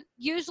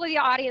 usually the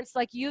audience,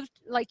 like you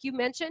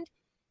mentioned,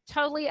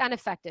 totally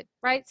unaffected,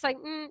 right? It's like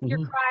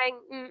you're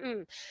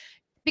crying,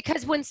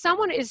 because when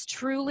someone is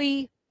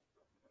truly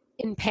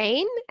in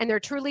pain and they're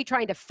truly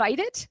trying to fight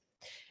it,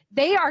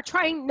 they are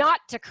trying not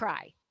to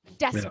cry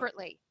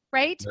desperately,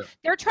 right?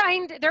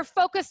 They're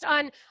focused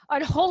on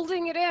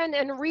holding it in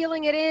and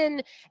reeling it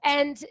in,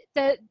 and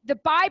the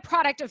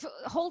byproduct of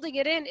holding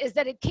it in is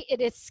that it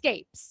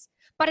escapes,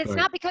 but it's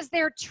not because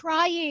they're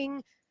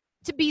trying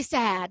to be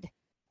sad.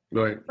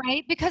 Right?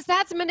 Because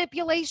that's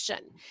manipulation.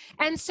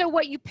 And so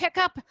what you pick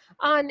up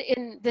on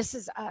in This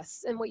Is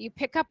Us, and what you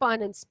pick up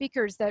on in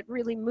speakers that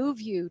really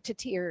move you to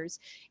tears,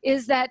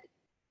 is that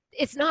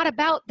it's not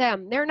about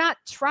them. They're not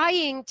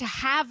trying to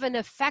have an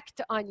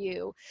effect on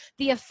you.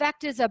 The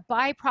effect is a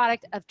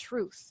byproduct of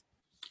truth.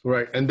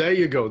 Right. And there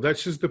you go.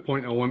 That's just the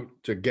point I want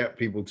to get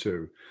people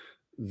to.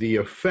 The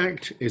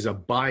effect is a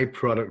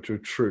byproduct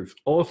of truth.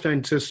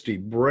 Authenticity,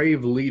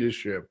 brave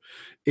leadership,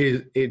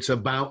 it's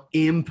about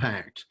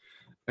impact.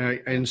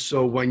 And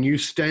so when you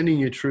stand in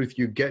your truth,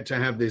 you get to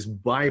have this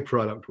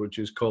byproduct, which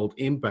is called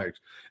impact.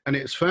 And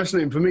it's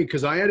fascinating for me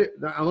because I had it,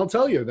 and I'll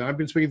tell you that I've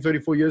been speaking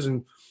 34 years,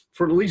 and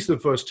for at least the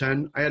first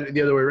 10, I had it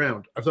the other way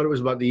around. I thought it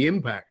was about the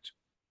impact.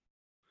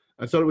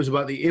 I thought it was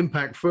about the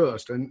impact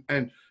first. And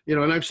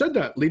I've said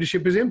that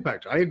leadership is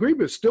impact. I agree,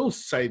 but still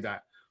say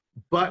that.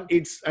 But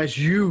it's, as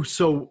you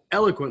so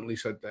eloquently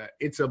said that,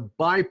 it's a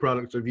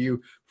byproduct of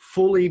you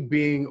fully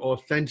being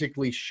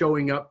authentically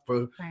showing up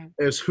for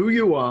as who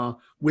you are,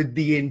 with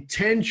the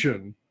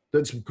intention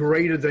that's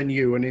greater than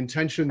you, an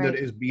intention that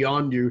is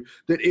beyond you,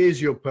 that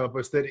is your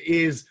purpose, that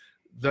is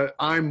that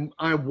I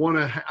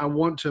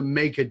want to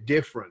make a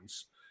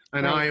difference,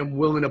 and I am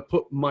willing to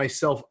put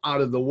myself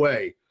out of the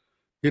way.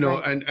 And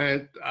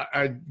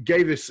I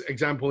gave this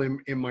example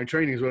in my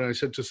trainings when I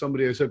said to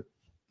somebody, I said,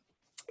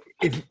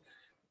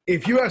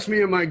 If you ask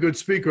me, am I a good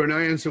speaker, and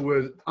I answer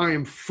with, I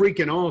am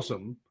freaking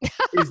awesome,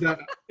 is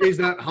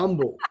that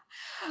humble?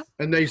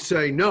 And they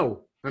say,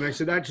 no. And I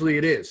said, actually,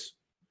 it is.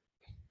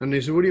 And they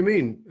said, what do you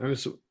mean? And I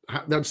said,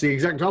 that's the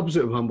exact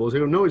opposite of humble. They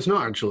go, no, it's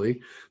not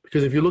actually.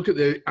 Because if you look at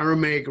the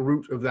Aramaic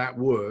root of that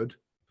word,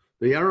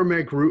 the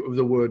Aramaic root of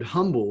the word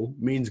humble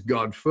means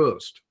God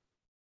first.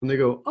 And they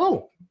go,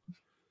 oh.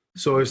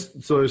 So I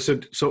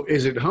said, so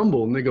is it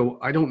humble? And they go,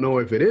 I don't know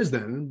if it is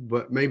then,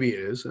 but maybe it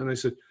is. And I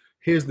said,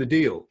 here's the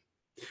deal.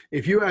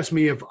 If you ask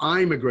me if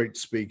I'm a great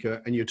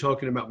speaker and you're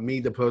talking about me,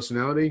 the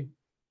personality,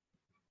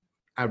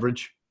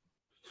 average.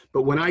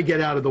 But when I get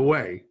out of the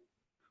way,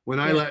 when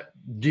I let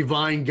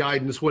divine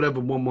guidance, whatever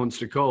one wants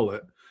to call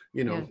it,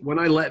 when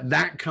I let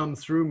that come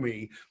through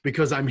me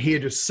because I'm here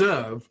to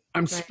serve,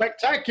 I'm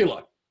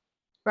spectacular.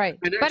 Right.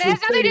 But it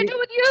has nothing to do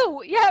with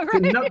you. Yeah,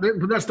 right.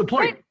 But that's the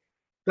point. Right.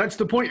 That's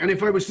the point. And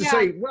if I was to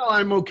say, well,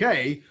 I'm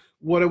okay,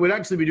 what I would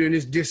actually be doing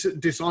is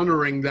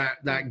dishonoring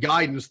that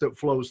guidance that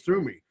flows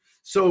through me.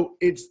 So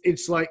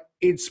it's like,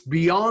 it's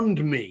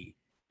beyond me.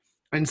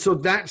 And so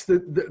that's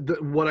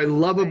what I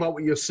love about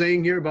what you're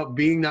saying here about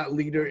being that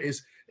leader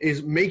is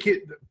make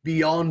it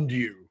beyond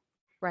you.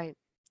 Right.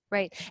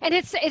 Right. And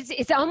it's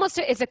almost,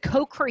 it's a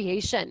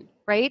co-creation,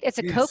 right? It's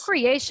a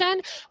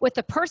co-creation with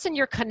the person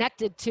you're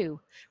connected to,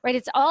 right?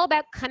 It's all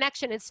about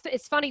connection.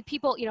 It's funny,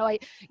 people,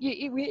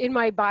 in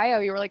my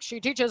bio, you were like, she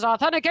teaches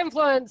authentic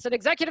influence and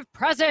executive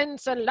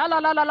presence and la, la,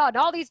 la, la, la, and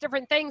all these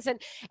different things.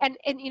 And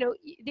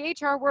the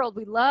HR world,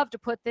 we love to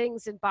put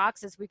things in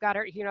boxes. We've got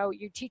our,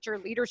 you teach your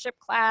leadership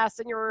class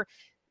and your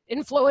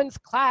influence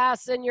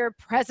class and your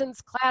presence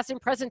class and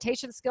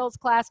presentation skills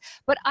class,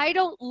 but I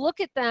don't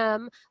look at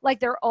them like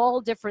they're all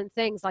different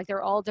things, like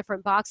they're all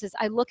different boxes.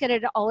 I look at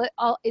it all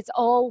it's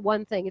all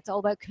one thing. It's all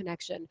about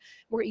connection.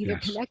 We're either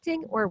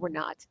connecting or we're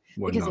not.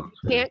 If you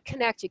can't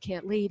connect, you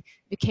can't lead.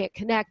 If you can't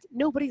connect,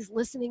 nobody's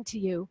listening to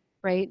you,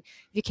 right?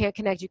 If you can't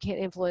connect, you can't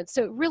influence.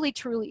 So it really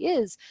truly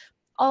is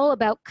all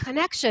about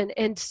connection.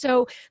 And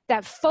so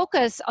that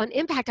focus on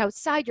impact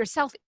outside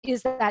yourself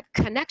is that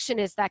connection,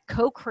 is that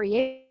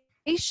co-creation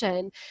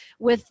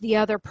with the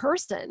other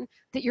person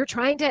that you're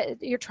trying to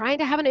have you're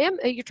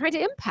trying to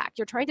impact,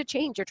 you're trying to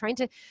change, you're trying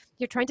to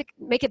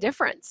make a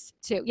difference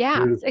to.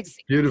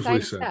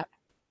 Beautifully said.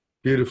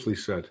 Beautifully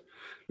said.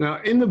 Now,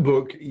 in the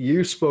book,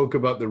 you spoke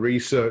about the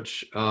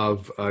research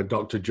of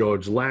Dr.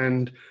 George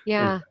Land,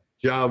 and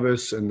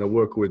Jarvis, and the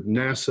work with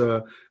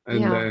NASA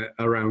and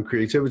around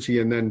creativity,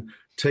 and then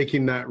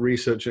taking that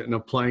research and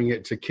applying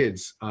it to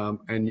kids.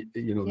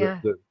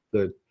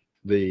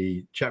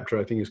 The chapter,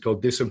 I think, is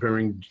called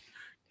Disappearing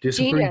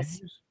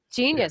Genius.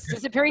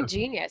 Disappearing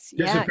Genius.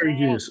 Disappearing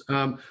Genius.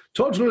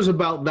 Talk to us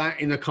about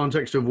that in the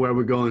context of where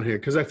we're going here,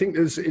 because I think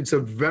it's a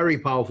very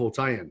powerful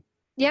tie-in.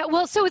 Yeah,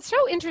 well, so it's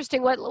so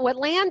interesting. What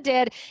Land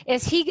did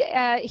is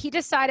he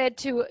decided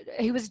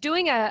he was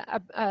doing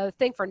a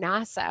thing for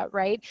NASA,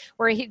 right,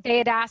 where they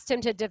had asked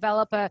him to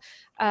develop a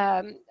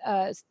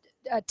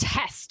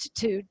test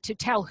to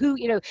tell who,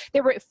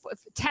 they were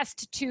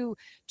test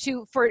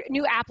for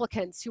new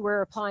applicants who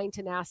were applying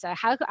to NASA.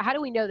 How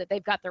do we know that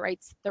they've got the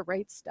right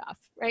stuff,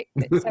 right?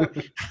 So,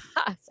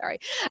 sorry.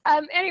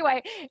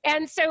 Anyway,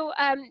 and so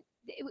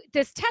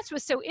this test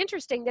was so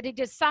interesting that he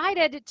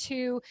decided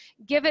to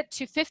give it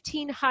to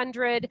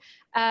 1,500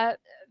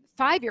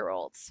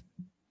 5-year-olds.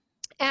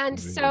 And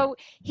so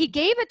he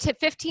gave it to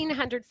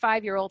 1,500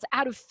 5-year-olds.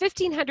 Out of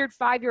 1,500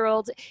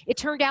 5-year-olds, it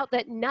turned out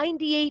that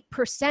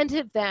 98%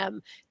 of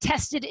them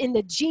tested in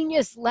the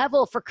genius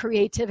level for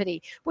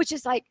creativity, which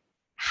is like,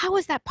 how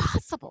is that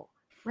possible,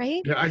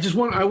 right? Yeah,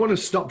 I want to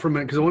stop for a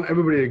minute because I want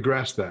everybody to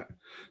grasp that.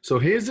 So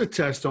here's a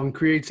test on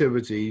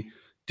creativity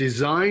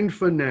designed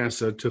for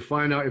NASA to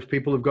find out if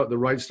people have got the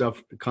right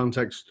stuff, the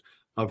context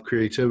of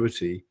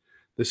creativity.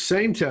 The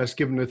same test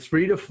given to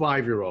 3 to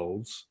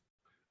 5-year-olds,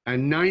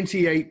 and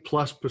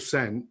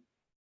 98+%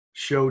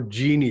 showed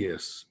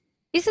genius.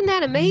 Isn't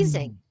that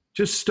amazing?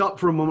 Just stop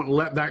for a moment and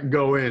let that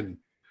go in.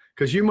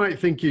 Because you might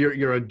think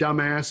you're a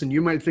dumbass, and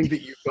you might think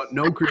that you've got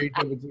no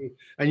creativity,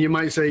 and you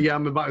might say, yeah,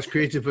 I'm about as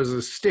creative as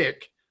a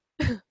stick.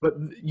 But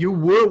you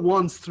were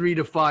once 3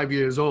 to 5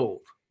 years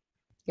old.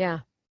 Yeah.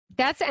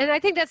 And I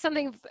think that's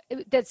something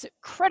that's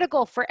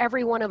critical for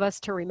every one of us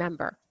to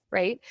remember.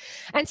 Right.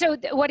 And so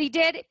what he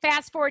did,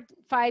 fast forward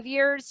 5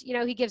 years,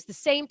 he gives the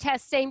same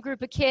test, same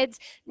group of kids.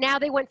 Now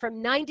they went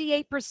from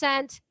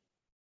 98%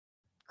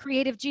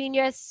 creative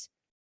genius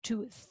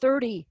to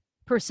 30%.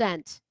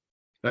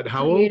 At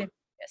how old?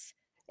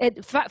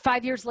 At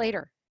 5 years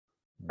later.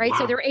 Right. Wow.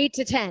 So they're 8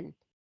 to 10.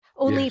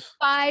 Only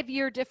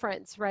 5-year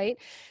difference. Right.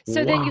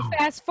 So then you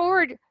fast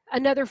forward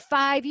another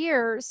 5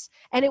 years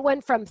and it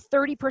went from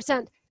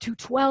 30% to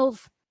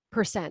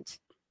 12%.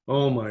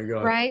 Oh my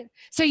God. Right.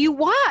 So you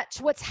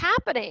watch what's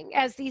happening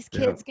as these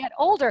kids get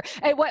older.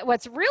 And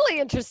what's really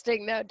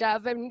interesting though,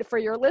 Dov, and for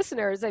your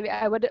listeners,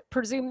 I would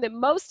presume that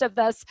most of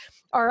us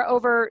are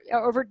over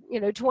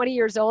 20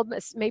 years old.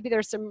 Maybe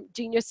there's some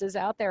geniuses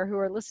out there who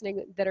are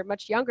listening that are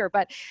much younger,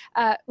 but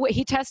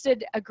he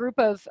tested a group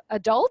of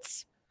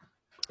adults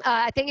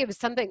I think it was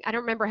something, I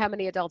don't remember how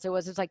many adults it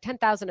was. It was like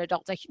 10,000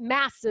 adults, a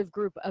massive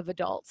group of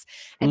adults.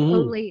 And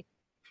only,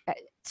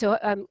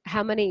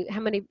 how many,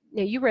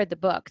 you read the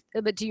book,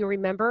 but do you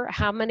remember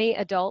how many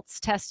adults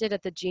tested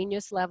at the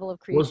genius level of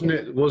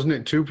creativity? Wasn't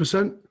it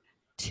 2%?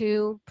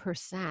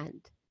 2%.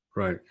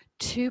 Right.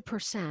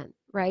 2%.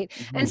 Right.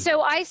 And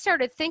so I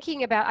started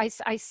thinking about,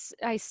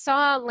 I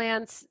saw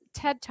Lance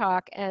TED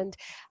Talk, and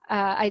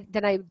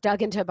then I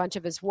dug into a bunch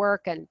of his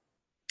work, and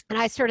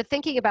I started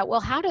thinking about,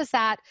 well, how does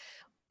that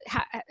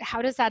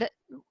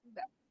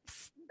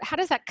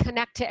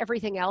connect to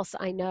everything else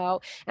I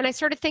know? And I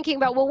started thinking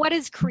about, well, what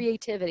is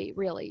creativity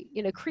really?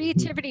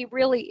 Creativity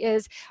really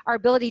is our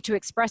ability to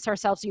express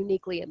ourselves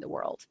uniquely in the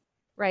world,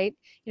 right?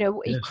 Yes.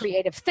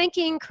 Creative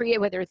thinking,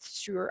 whether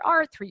it's through your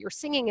art, through your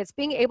singing, it's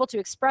being able to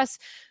express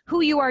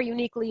who you are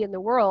uniquely in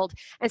the world.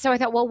 And so I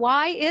thought, well,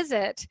 why is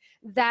it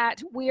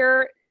that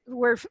we're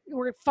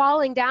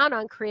falling down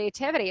on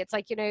creativity? It's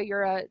like,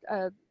 you're a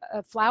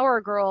flower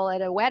girl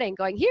at a wedding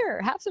going,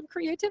 here, have some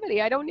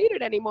creativity. I don't need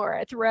it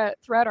anymore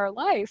throughout our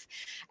life.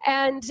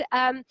 And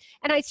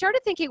I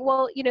started thinking,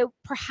 well,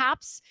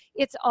 perhaps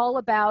it's all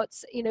about,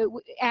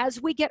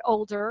 as we get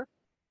older,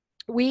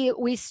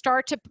 we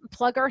start to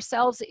plug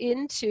ourselves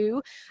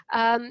into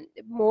to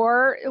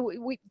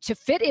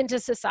fit into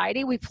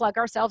society. We plug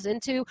ourselves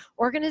into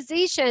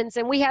organizations,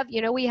 and we have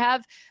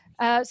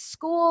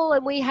school,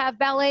 and we have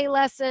ballet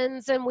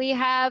lessons, and we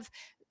have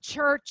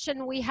church,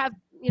 and we have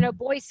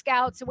Boy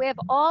Scouts, and we have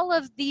all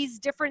of these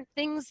different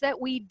things that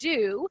we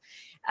do,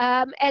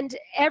 and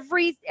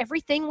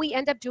everything we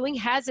end up doing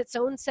has its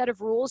own set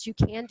of rules. You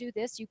can do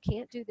this, you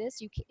can't do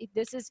this,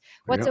 this is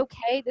what's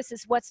okay, this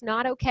is what's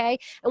not okay,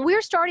 and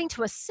we're starting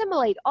to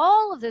assimilate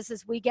all of this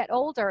as we get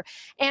older.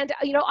 And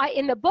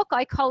in the book,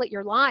 I call it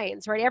your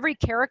lines, right? Every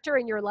character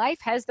in your life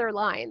has their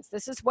lines.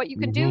 This is what you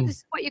can do, this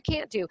is what you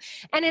can't do,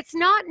 and it's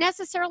not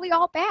necessarily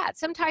all bad.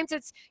 Sometimes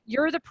it's,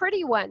 you're the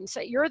pretty one,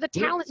 so you're the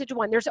talented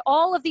one. There's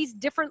all of these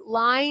different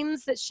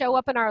lines that show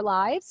up in our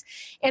lives,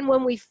 and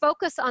when we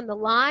focus on the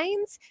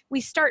lines,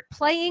 we start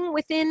playing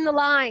within the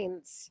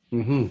lines,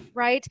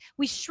 right?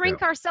 We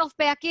shrink ourselves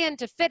back in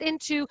to fit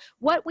into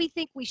what we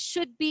think we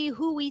should be,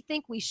 who we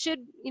think we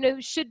should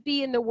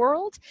be in the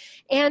world,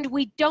 and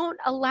we don't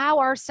allow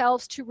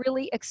ourselves to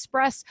really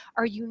express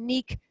our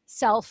unique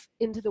self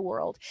into the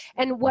world.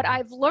 And what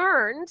I've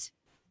learned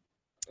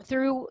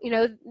through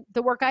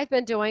the work I've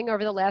been doing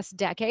over the last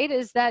decade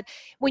is that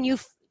when you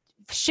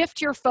shift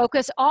your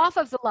focus off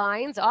of the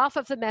lines, off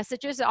of the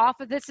messages,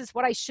 off of this is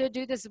what I should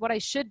do, this is what I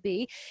should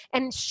be,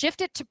 and shift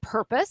it to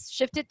purpose,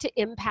 shift it to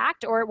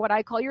impact, or what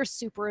I call your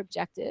super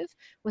objective.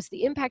 What's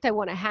the impact I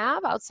want to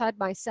have outside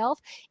myself?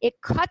 It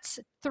cuts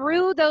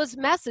through those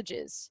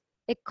messages.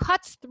 It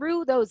cuts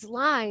through those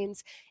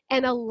lines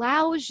and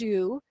allows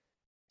you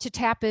to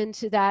tap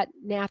into that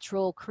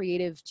natural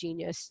creative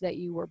genius that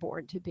you were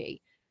born to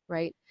be.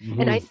 Right.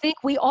 And I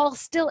think we all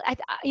still,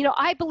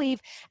 I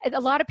believe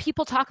a lot of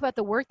people talk about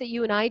the work that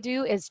you and I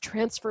do as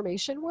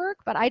transformation work,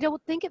 but I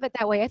don't think of it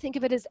that way. I think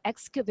of it as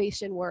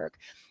excavation work,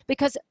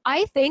 because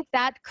I think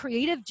that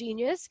creative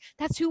genius,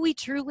 that's who we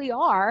truly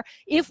are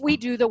if we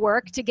do the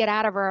work to get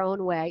out of our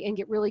own way and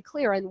get really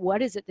clear on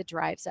what is it that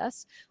drives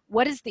us?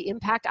 What is the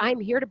impact I'm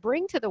here to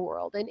bring to the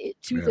world and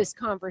to this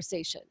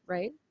conversation,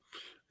 right?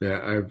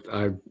 Yeah,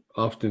 I've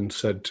often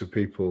said to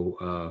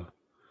people,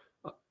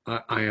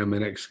 I am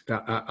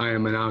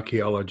an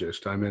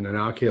archaeologist. I'm in an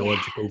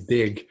archaeological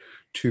dig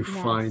to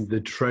find the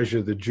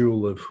treasure, the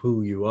jewel of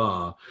who you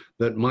are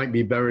that might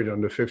be buried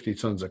under 50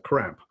 tons of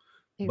crap.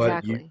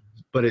 Exactly.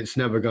 But it's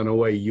never gone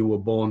away. You were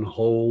born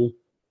whole,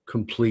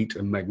 complete,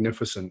 and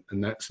magnificent,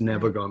 and that's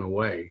never gone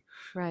away.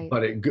 Right.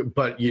 But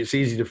it's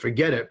easy to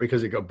forget it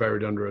because it got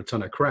buried under a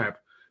ton of crap.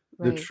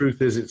 Right. The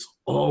truth is, it's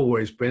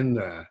always been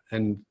there,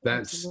 and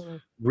that's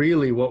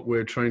really what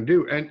we're trying to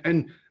do.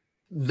 And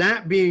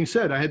that being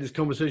said, I had this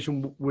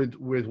conversation with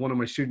one of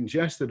my students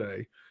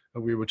yesterday,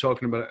 and we were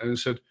talking about it, and I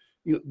said,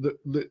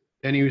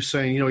 and he was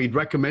saying, he'd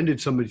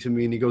recommended somebody to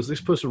me, and he goes,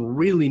 this person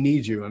really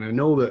needs you, and I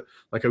know that,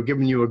 like, I've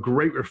given you a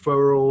great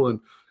referral,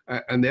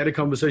 and they had a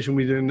conversation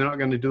with you, and they're not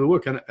going to do the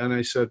work, and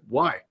I said,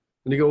 why?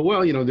 And he goes,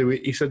 well,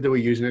 he said they were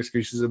using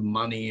excuses of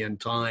money and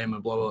time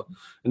and blah, blah, blah.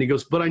 And he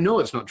goes, but I know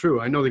it's not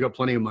true. I know they got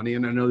plenty of money,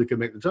 and I know they could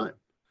make the time.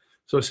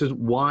 So I said,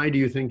 why do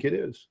you think it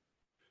is?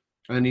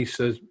 And he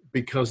says,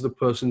 because the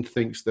person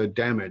thinks they're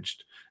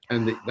damaged,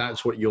 and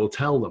that's what you'll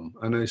tell them.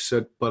 And I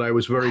said, but I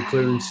was very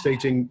clear in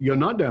stating you're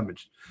not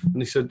damaged.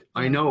 And he said,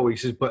 I know. He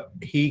says, but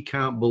he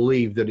can't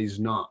believe that he's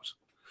not.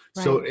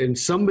 Right. So when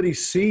somebody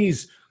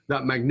sees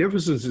that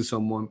magnificence in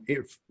someone,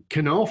 it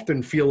can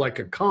often feel like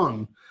a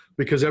con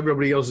because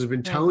everybody else has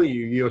been telling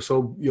you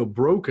you're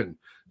broken.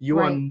 You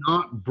are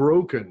not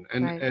broken.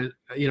 And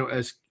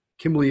as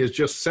Kimberly has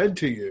just said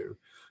to you,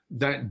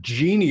 that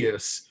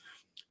genius,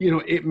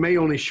 it may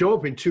only show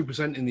up in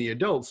 2% in the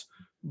adults,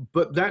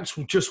 but that's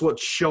just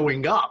what's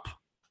showing up.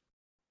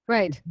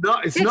 Right.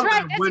 It's not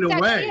that it went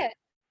away.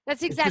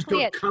 That's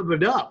exactly it.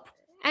 Covered up.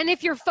 And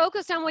if you're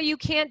focused on what you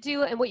can't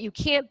do and what you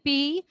can't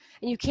be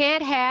and you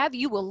can't have,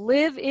 you will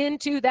live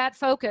into that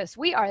focus.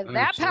 We are that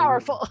Absolutely.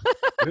 powerful.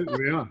 Yeah,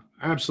 we are.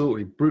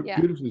 Absolutely. Yeah.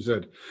 Beautifully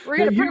said. We're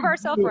Now, going to prove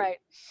ourselves right.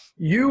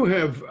 You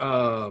have,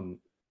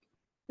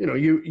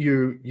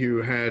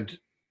 you had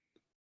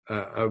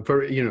a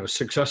very,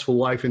 successful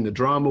life in the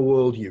drama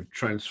world. You've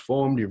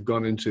transformed. You've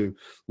gone into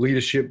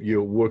leadership.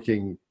 You're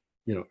working,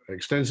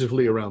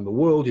 extensively around the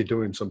world. You're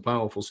doing some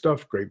powerful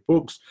stuff, great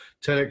books,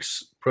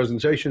 TEDx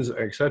presentations,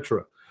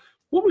 etc.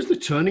 What was the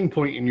turning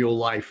point in your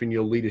life, in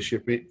your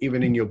leadership,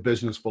 even in your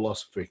business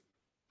philosophy?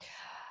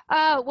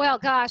 Well,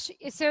 gosh.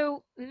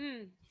 So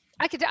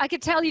I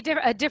could tell you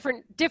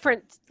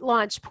different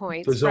launch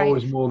points. There's right?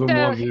 always more than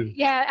one.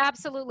 Yeah,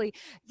 absolutely.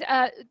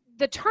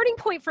 The turning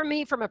point for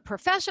me from a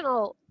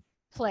professional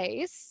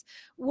place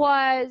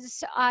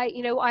was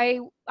I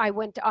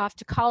went off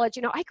to college.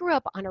 I grew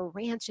up on a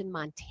ranch in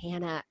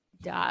Montana,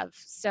 Dove.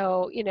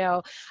 So,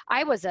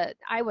 I was a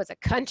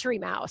country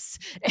mouse,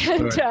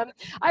 and Right.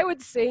 I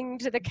would sing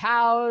to the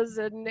cows,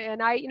 and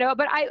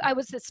but I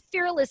was this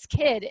fearless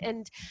kid,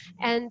 and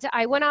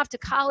I went off to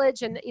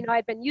college, and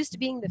I'd been used to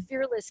being the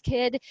fearless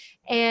kid,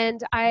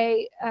 and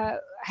I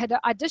had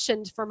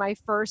auditioned for my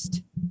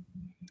first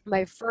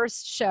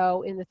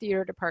show in the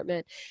theater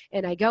department,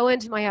 and I go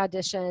into my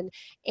audition,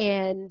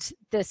 and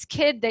this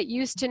kid that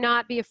used to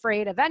not be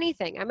afraid of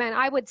anything, I mean,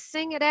 I would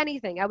sing at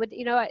anything, I would,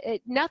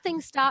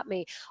 nothing stopped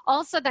me. All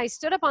of a sudden I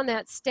stood up on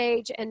that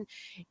stage, and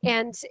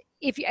I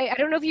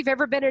don't know if you've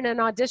ever been in an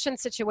audition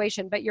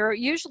situation, but you're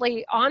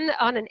usually on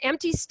an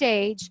empty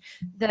stage.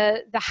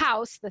 The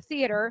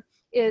theater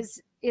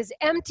is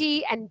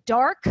empty and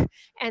dark,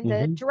 and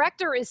the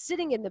director is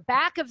sitting in the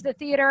back of the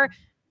theater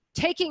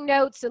taking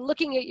notes and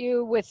looking at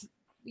you with,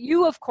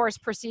 you of course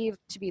perceive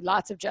to be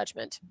lots of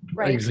judgment,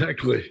 right?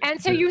 Exactly.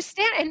 And so you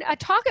stand and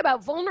talk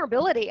about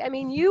vulnerability. I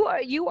mean, you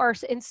are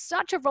in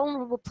such a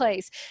vulnerable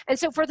place. And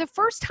so for the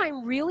first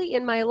time really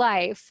in my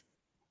life,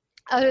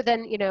 other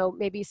than,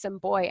 maybe some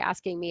boy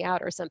asking me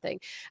out or something,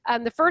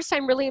 the first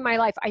time really in my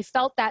life, I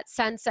felt that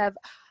sense of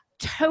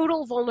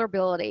total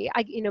vulnerability.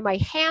 My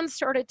hands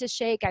started to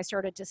shake. I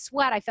started to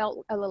sweat. I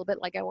felt a little bit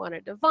like I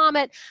wanted to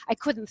vomit. I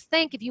couldn't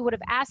think. If you would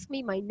have asked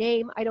me my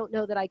name, I don't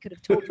know that I could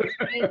have told you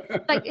my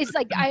name. It's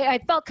like I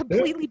felt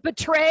completely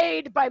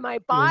betrayed by my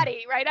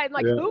body, right? I'm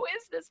like, who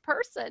is this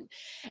person?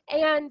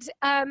 And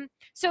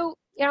so,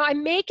 I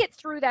make it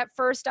through that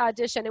first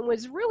audition. And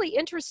what's really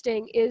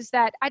interesting is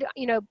that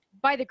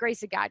by the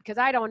grace of God, because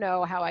I don't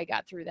know how I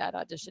got through that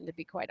audition, to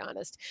be quite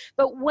honest.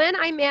 But when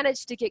I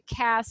managed to get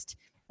cast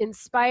in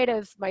spite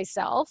of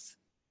myself,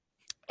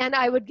 and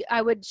I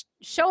would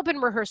show up in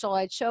rehearsal,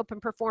 I'd show up in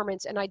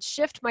performance, and I'd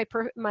shift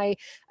my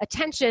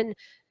attention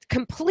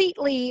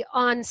completely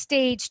on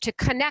stage to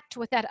connect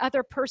with that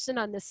other person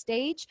on the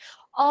stage.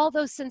 All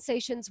those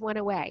sensations went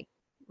away,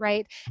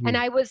 right? And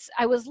I was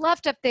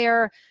left up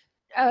there.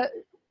 I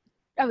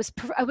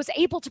was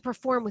able to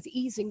perform with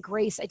ease and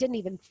grace. I didn't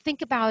even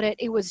think about it.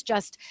 It was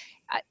just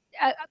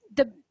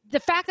the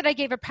fact that I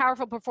gave a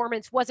powerful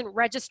performance wasn't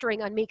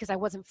registering on me because I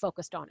wasn't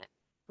focused on it.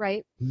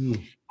 Right.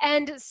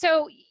 And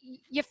so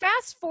you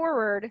fast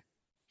forward,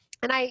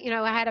 and I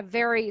had a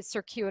very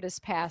circuitous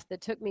path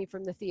that took me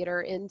from the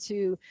theater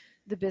into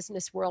the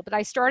business world. But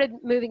I started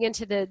moving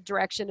into the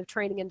direction of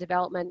training and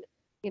development,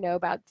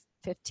 about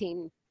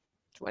 15,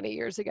 20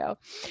 years ago.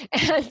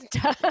 And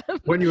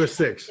when you were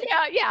 6.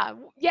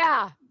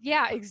 Yeah,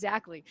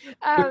 exactly.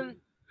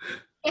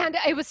 And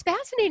it was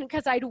fascinating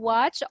because I'd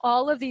watch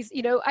all of these,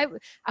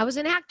 I was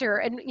an actor,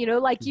 and,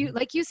 like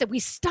you said, we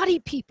study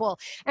people,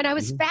 and I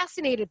was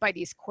fascinated by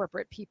these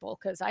corporate people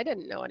because I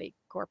didn't know any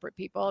corporate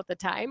people at the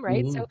time.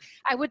 Right. So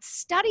I would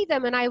study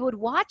them, and I would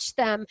watch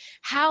them,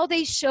 how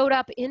they showed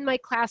up in my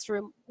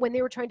classroom when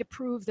they were trying to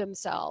prove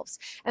themselves,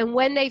 and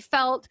when they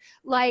felt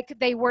like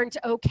they weren't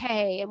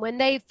okay, and when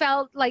they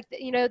felt like,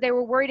 they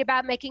were worried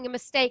about making a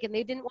mistake and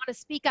they didn't want to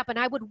speak up. And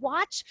I would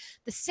watch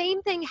the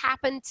same thing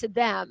happen to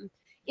them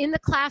in the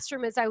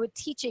classroom as I would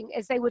teaching,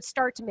 as they would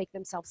start to make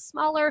themselves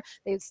smaller,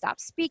 they would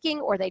stop speaking,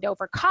 or they'd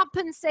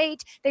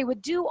overcompensate. They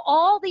would do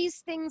all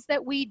these things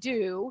that we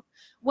do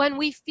when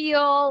we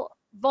feel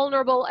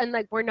vulnerable and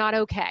like we're not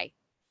okay,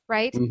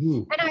 right?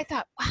 And I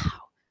thought, wow,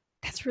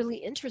 that's really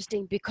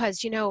interesting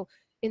because,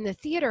 in the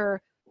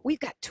theater, we've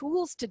got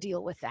tools to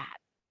deal with that.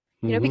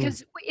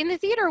 Because in the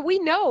theater, we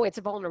know it's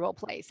a vulnerable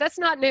place. That's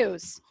not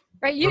news,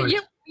 right?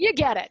 You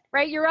get it,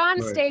 right? You're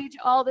on stage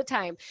all the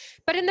time.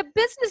 But in the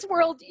business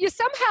world, you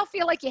somehow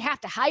feel like you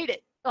have to hide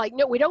it. Like,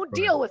 no, we don't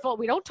deal with,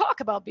 we don't talk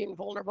about being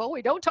vulnerable.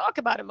 We don't talk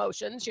about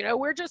emotions.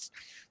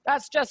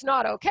 That's just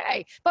not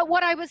okay. But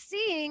what I was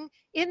seeing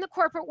in the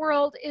corporate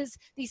world is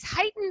these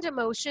heightened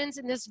emotions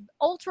in this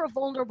ultra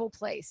vulnerable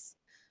place,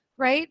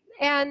 right?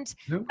 And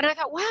I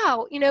thought,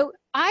 wow,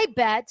 I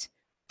bet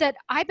that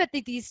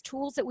these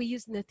tools that we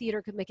use in the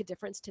theater could make a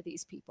difference to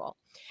these people.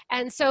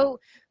 And so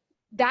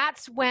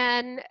that's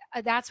when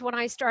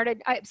I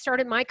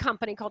started my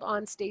company called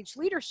OnStage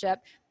Leadership.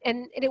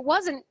 And it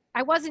wasn't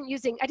I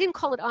didn't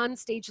call it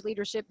on-stage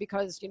leadership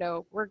because,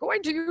 we're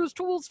going to use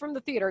tools from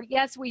the theater.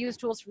 Yes, we use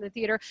tools from the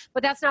theater,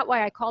 but that's not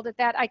why I called it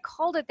that. I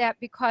called it that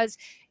because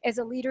as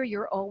a leader,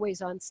 you're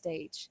always on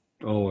stage.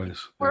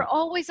 Always. We're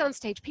always on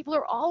stage. People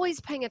are always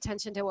paying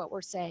attention to what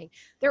we're saying.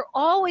 They're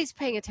always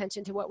paying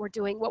attention to what we're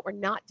doing, what we're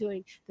not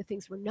doing, the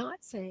things we're not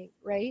saying,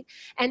 right?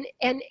 And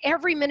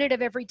every minute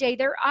of every day,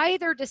 they're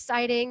either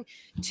deciding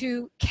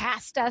to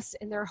cast us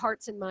in their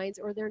hearts and minds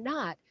or they're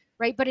not.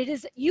 Right? But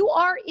you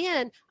are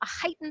in a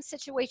heightened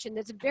situation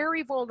that's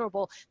very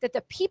vulnerable, that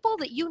the people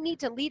that you need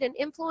to lead and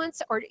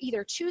influence are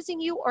either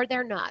choosing you or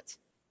they're not.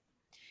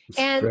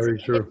 And very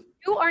true.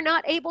 if you are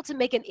not able to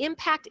make an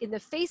impact in the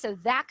face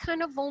of that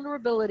kind of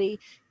vulnerability,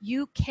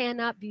 you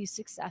cannot be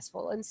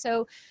successful. And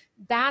so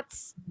I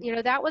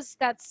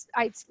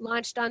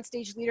launched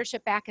OnStage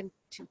Leadership back in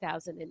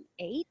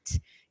 2008.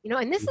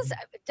 And this is,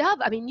 Dub,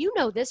 I mean,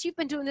 this, you've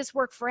been doing this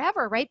work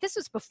forever, right? This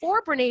was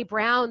before Brene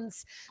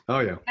Brown's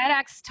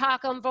TEDx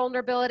talk on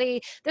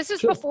vulnerability. This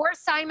was before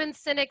Simon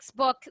Sinek's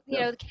book,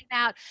 came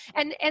out.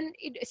 And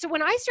so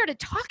when I started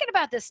talking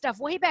about this stuff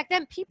way back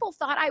then, people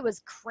thought I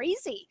was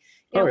crazy.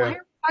 Why are we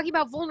talking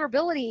about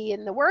vulnerability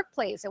in the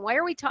workplace? And why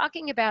are we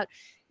talking about,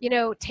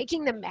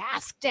 taking the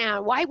mask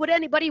down? Why would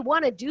anybody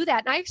want to do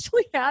that? And I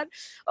actually had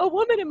a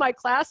woman in my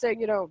class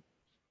saying,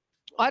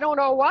 I don't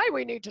know why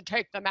we need to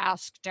take the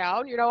mask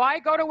down. I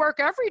go to work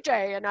every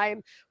day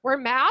and we're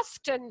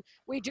masked and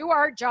we do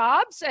our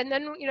jobs. And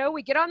then,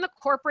 we get on the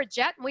corporate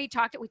jet and we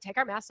take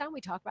our masks down,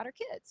 we talk about our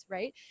kids,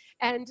 right?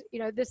 And,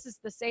 this is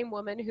the same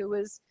woman who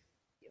was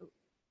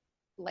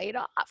laid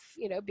off,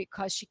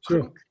 because she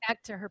couldn't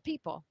connect to her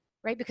people,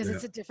 right? Because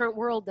it's a different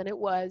world than it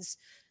was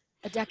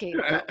a decade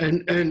ago.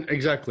 And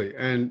exactly.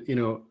 And,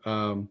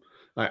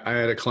 I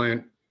had a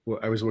client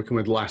I was working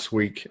with last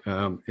week,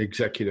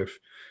 executive,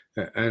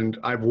 and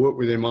I've worked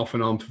with him off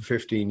and on for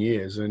 15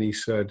 years. And he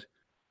said,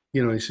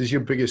 he says,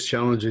 your biggest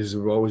challenges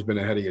have always been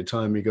ahead of your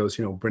time. He goes,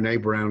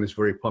 Brene Brown is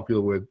very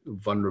popular with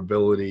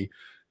vulnerability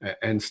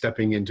and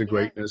stepping into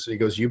greatness. And he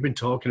goes, you've been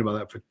talking about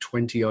that for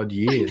 20 odd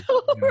years.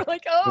 We're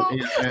like, oh.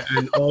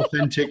 And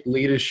authentic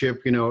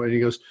leadership, and he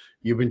goes,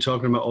 you've been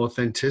talking about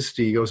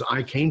authenticity. He goes,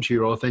 I came to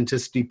your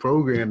authenticity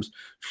programs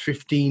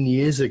 15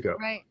 years ago.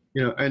 Right.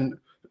 And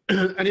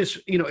it's,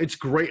 it's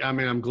great. I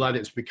mean, I'm glad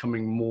it's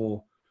becoming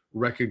more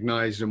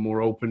recognized and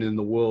more open in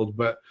the world,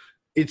 but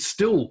it's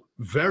still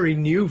very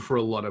new for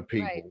a lot of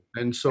people. Right.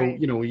 And so,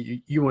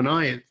 you and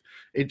I,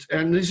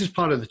 and this is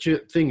part of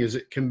the thing, is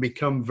it can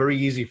become very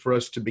easy for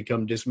us to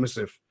become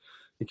dismissive.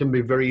 It can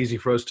be very easy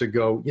for us to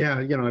go,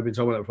 I've been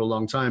talking about it for a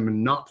long time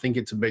and not think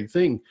it's a big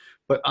thing.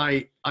 But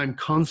I'm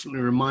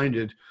constantly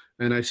reminded,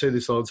 and I say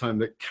this all the time,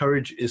 that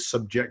courage is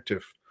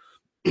subjective.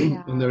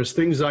 Yeah. And there's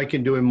things I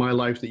can do in my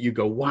life that you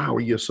go, wow,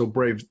 you're so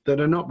brave,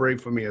 that are not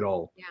brave for me at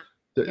all.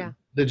 Yeah.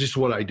 They're just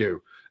what I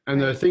do. And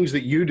there are things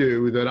that you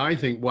do that I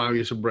think, wow,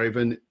 you're so brave,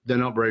 and they're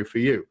not brave for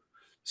you.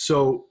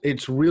 So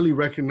it's really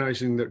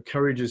recognizing that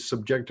courage is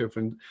subjective,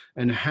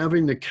 and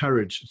having the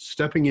courage,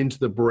 stepping into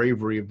the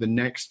bravery of the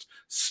next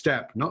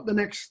step, not the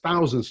next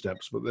 1,000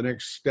 steps, but the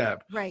next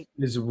step,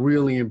 is a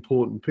really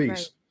important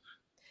piece.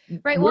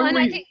 Right. Well, and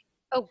I think,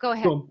 go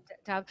ahead,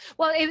 Dov.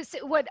 Well,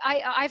 what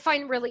I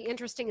find really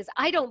interesting is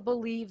I don't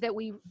believe that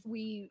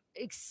we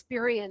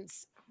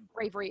experience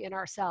bravery in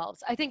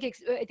ourselves. I think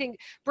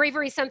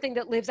bravery is something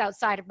that lives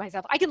outside of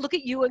myself. I can look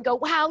at you and go,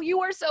 wow, you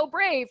are so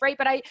brave, right?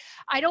 But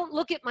I don't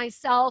look at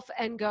myself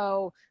and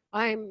go,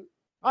 I'm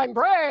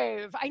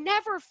brave. I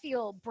never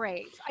feel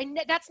brave.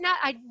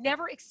 I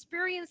never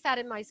experienced that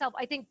in myself.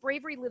 I think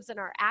bravery lives in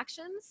our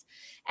actions,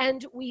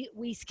 and we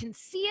can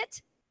see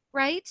it,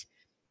 right?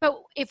 But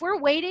if we're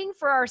waiting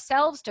for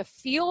ourselves to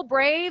feel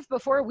brave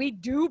before we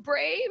do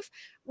brave,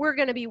 we're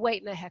going to be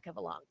waiting a heck of a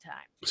long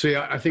time. See,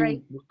 I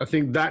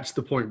think that's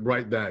the point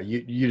right there.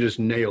 You just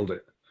nailed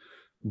it.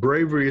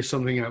 Bravery is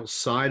something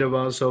outside of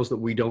ourselves that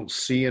we don't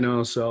see in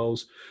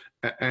ourselves,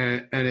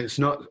 and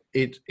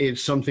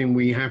it's something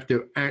we have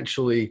to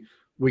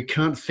we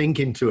can't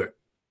think into it.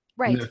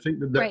 Right. And I think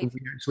that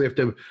we actually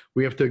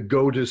have to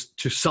go to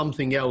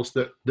something else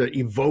that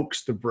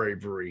evokes the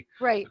bravery.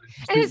 Right.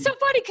 And it's so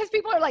funny because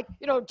people are like,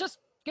 just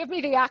give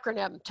me the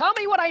acronym. Tell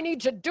me what I need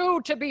to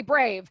do to be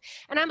brave.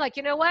 And I'm like,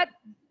 you know what?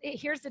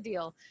 Here's the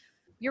deal.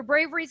 Your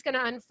bravery is going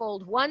to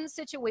unfold one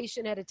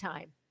situation at a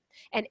time.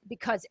 And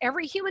because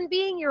every human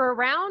being you're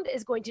around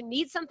is going to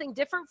need something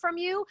different from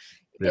you,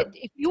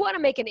 if you want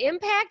to make an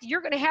impact, you're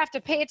going to have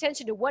to pay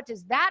attention to what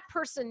does that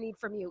person need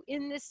from you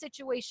in this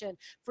situation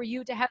for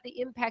you to have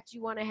the impact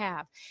you want to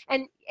have.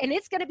 And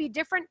it's going to be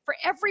different for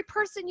every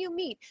person you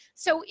meet.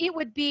 So it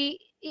would be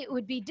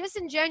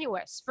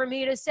disingenuous for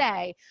me to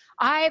say,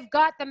 I've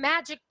got the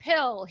magic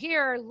pill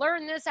here,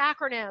 learn this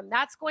acronym.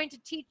 That's going to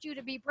teach you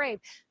to be brave.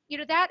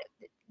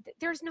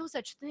 There's no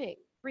such thing,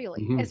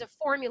 really, as a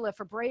formula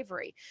for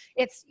bravery.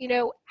 It's,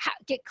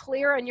 get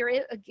clear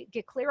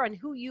on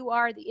who you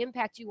are, the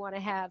impact you want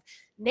to have,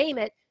 name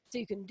it so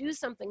you can do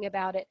something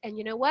about it. And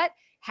you know what?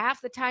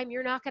 half the time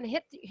you're not going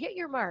to hit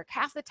your mark.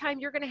 Half the time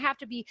you're going to have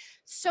to be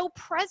so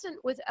present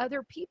with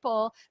other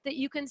people that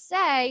you can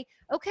say,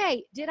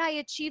 okay, did I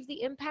achieve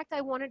the impact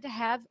I wanted to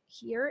have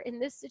here in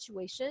this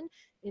situation,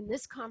 in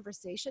this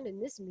conversation, in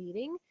this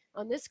meeting,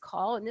 on this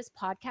call, in this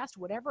podcast,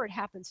 whatever it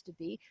happens to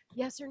be?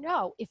 Yes or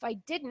no? If I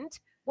didn't,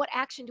 what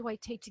action do I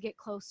take to get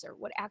closer?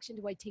 What action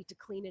do I take to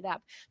clean it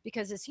up?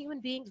 Because as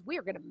human beings, we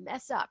are going to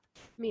mess up.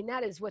 I mean,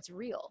 that is what's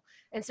real.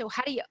 And so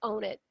how do you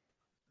own it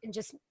and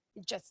just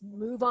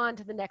move on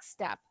to the next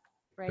step,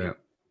 right? Yeah.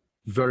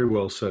 Very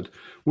well said.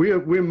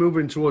 We're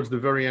moving towards the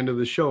very end of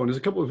the show, and there's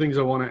a couple of things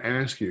I want to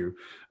ask you.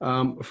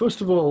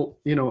 First of all,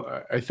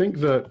 I think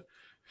that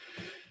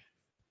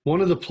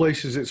one of the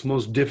places it's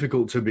most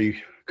difficult to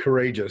be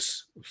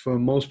courageous for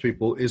most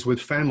people is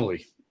with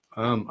family.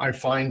 I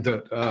find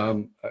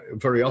that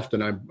very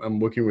often I'm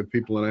working with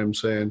people and I'm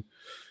saying,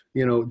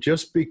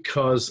 just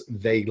because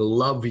they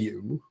love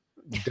you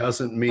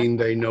doesn't mean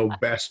they know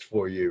best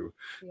for you.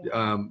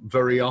 Yeah.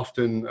 Very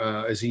often,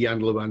 as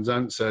Ian Van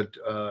Zandt said,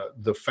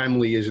 the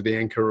family is the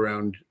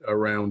anchor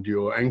around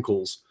your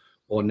ankles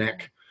or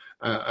neck.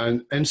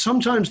 And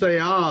sometimes they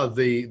are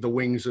the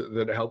wings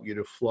that help you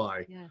to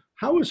fly. Yeah.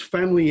 How has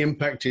family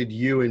impacted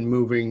you in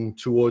moving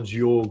towards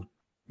your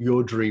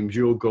dreams,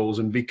 your goals,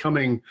 and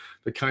becoming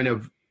the kind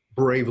of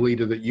brave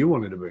leader that you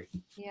wanted to be?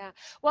 Yeah.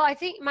 Well, I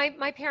think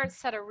my parents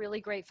set a really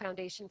great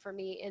foundation for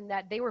me in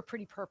that they were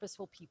pretty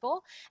purposeful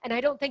people. And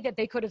I don't think that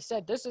they could have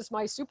said, this is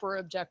my super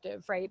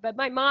objective, right? But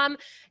my mom,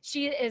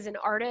 she is an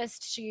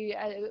artist. She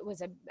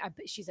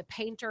she's a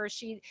painter.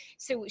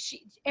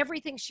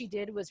 Everything she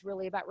did was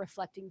really about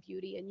reflecting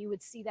beauty. And you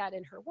would see that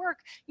in her work.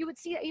 You would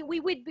see,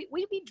 we'd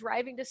be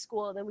driving to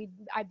school, and then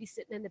I'd be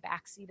sitting in the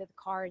back seat of the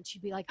car, and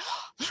she'd be like,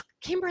 oh, look,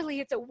 Kimberly,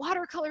 it's a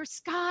watercolor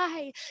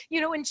sky,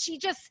 and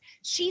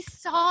she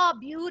saw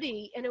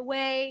beauty in a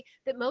way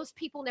that most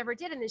people never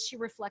did. And then she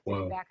reflected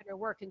it back in her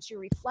work, and she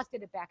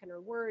reflected it back in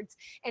her words,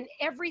 and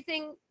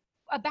everything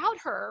about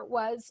her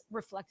was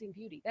reflecting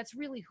beauty. That's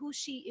really who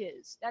she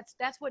is.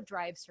 That's what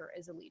drives her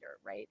as a leader,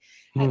 right?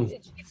 And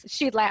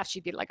she'd laugh.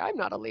 She'd be like, I'm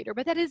not a leader,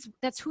 but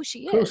that's who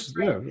she is. Of course,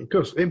 right? Yeah, of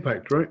course,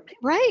 impact, right?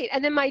 Right.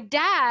 And then my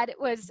dad's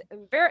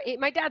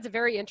a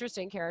very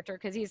interesting character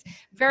because he's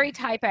very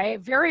type A,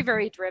 very,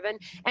 very driven.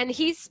 And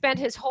he's spent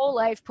his whole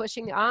life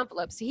pushing the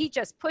envelopes. He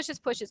just pushes.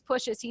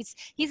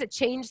 He's a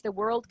change the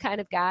world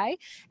kind of guy.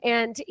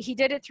 And he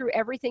did it through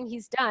everything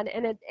he's done.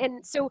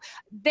 And so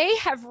they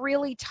have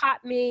really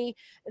taught me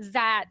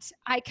that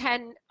I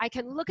can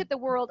look at the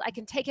world, I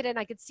can take it in,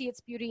 I can see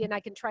its beauty, and I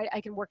can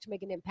work to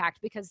make an impact,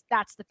 because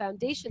that's the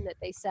foundation that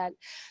they set.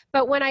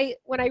 But when I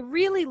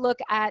really look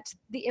at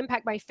the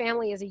impact my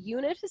family as a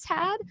unit has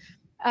had,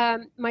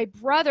 my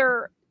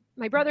brother,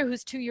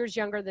 who's 2 years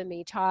younger than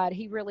me, Todd,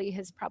 he really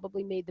has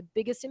probably made the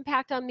biggest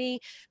impact on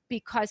me,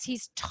 because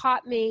he's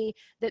taught me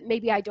that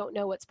maybe I don't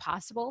know what's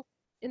possible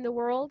in the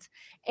world.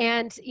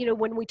 And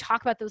when we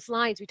talk about those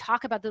lines, we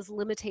talk about those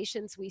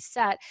limitations we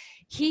set.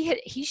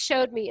 He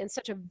showed me in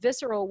such a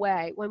visceral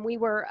way when we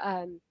were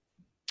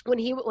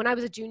when I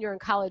was a junior in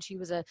college. He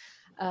was a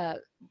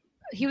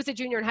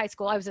junior in high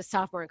school. I was a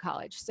sophomore in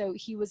college. So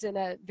he was in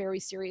a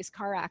very serious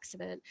car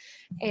accident,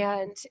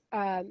 and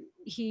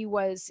he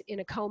was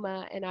in a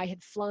coma, and I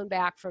had flown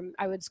back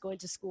I was going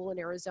to school in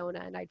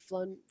Arizona, and I'd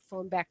flown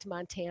back to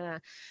Montana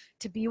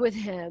to be with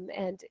him.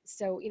 And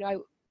so,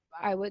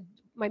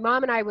 my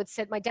mom and I would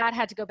sit. My dad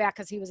had to go back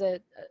because he was a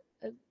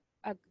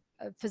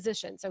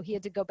physician, so he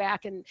had to go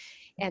back and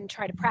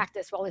try to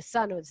practice while his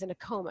son was in a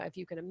coma. If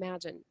you can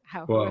imagine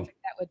how horrific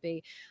that would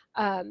be.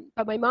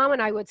 But my mom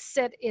and I would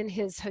sit in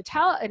his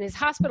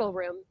hospital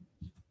room,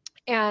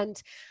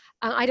 and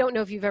I don't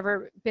know if you've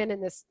ever been in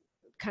this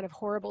kind of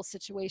horrible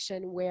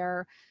situation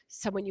where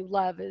someone you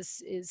love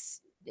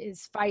is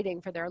fighting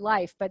for their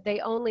life, but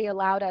they only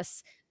allowed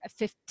us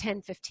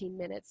 10, 15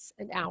 minutes,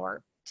 an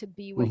hour to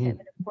be with him.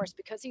 And of course,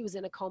 because he was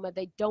in a coma,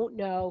 they don't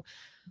know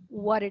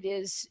what it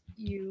is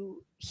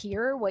you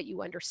hear, what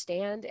you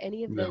understand,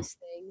 any of those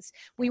things.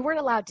 We weren't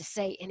allowed to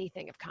say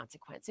anything of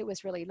consequence. It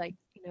was really like,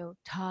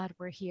 Todd,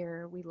 we're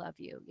here, we love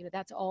you.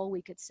 That's all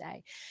we could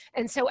say.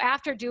 And so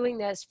after doing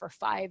this for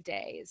 5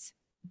 days,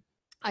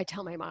 I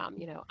tell my mom,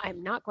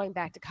 I'm not going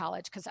back to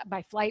college, because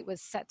my flight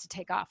was set to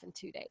take off in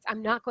 2 days.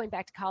 I'm not going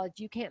back to college.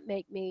 You can't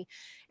make me.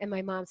 And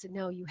my mom said,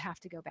 no, you have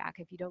to go back.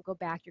 If you don't go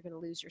back, you're going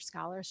to lose your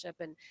scholarship.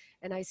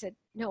 And I said,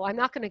 no, I'm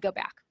not going to go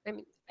back. I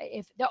mean,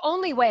 if the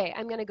only way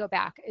I'm going to go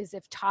back is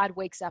if Todd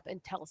wakes up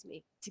and tells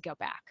me to go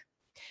back.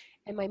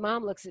 And my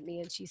mom looks at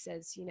me and she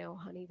says,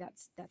 honey,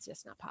 that's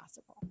just not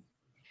possible.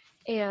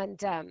 And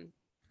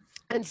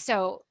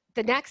so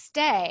the next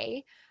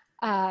day,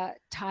 Todd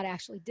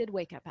actually did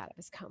wake up out of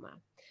his coma,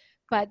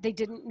 but they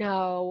didn't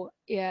know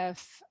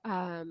if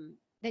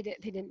they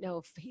didn't know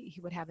if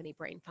he would have any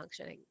brain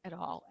functioning at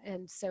all.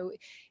 And so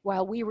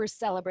while we were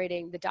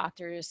celebrating, the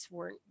doctors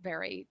weren't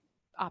very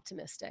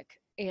optimistic.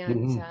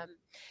 And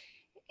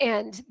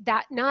and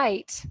that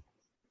night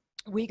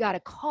we got a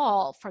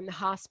call from the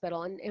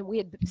hospital, and we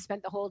had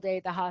spent the whole day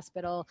at the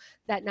hospital.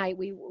 That night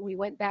we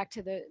went back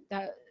to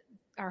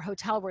our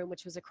hotel room,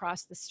 which was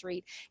across the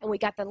street, and we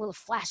got the little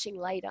flashing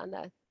light on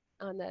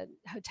the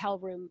hotel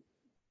room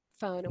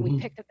phone, and we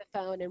picked up the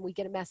phone, and we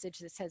get a message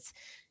that says,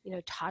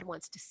 Todd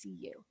wants to see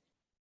you.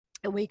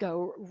 And we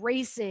go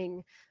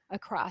racing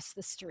across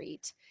the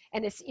street,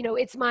 and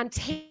it's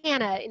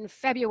Montana in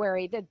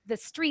February. The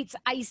street's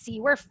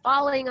icy. We're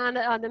falling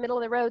on the middle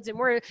of the roads, and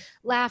we're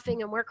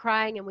laughing and we're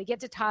crying. And we get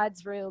to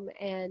Todd's room,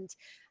 and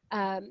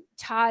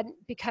Todd,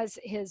 because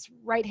his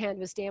right hand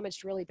was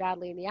damaged really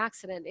badly in the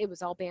accident, it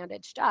was all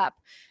bandaged up.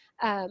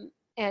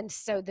 And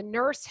so the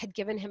nurse had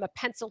given him a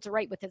pencil to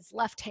write with his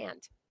left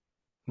hand.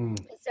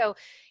 So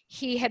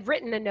he had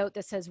written a note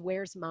that says,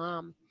 "Where's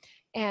Mom?"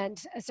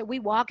 And so we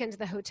walk into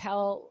the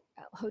hotel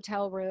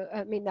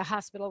room, the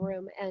hospital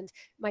room, and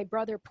my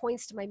brother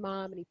points to my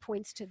mom, and he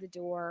points to the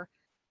door,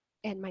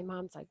 and my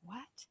mom's like,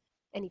 "What?"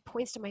 And he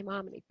points to my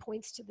mom, and he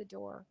points to the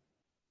door,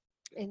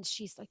 and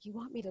she's like, "You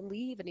want me to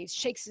leave?" And he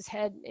shakes his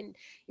head, and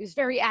he was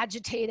very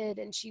agitated,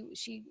 and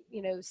she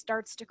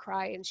starts to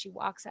cry, and she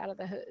walks out of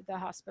the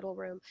hospital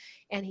room,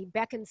 and he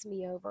beckons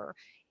me over,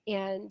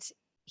 and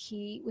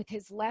he, with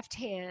his left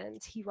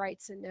hand, he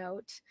writes a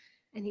note,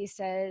 and he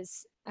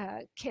says,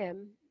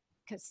 "Kim,"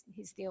 because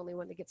he's the only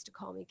one that gets to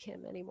call me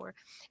Kim anymore.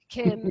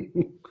 "Kim,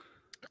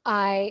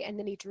 and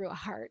then he drew a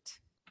heart.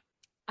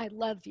 "I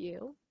love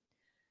you,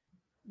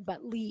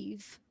 but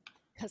leave,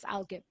 because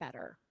I'll get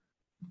better."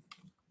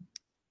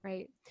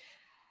 Right.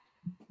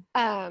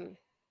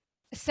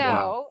 So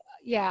wow.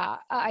 Yeah,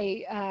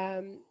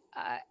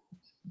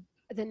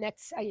 the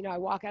next, I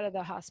walk out of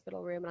the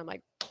hospital room, and I'm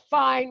like,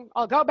 "Fine,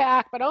 I'll go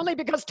back, but only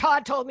because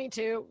Todd told me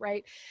to,"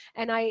 right?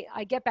 And I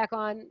get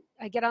on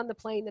the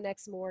plane the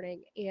next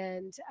morning,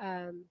 and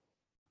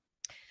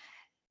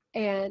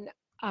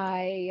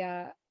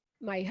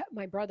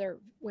my brother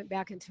went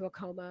back into a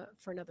coma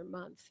for another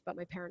month, but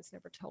my parents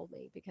never told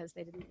me because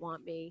they didn't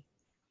want me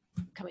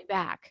coming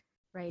back,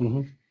 right?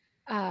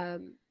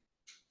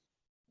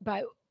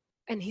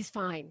 And he's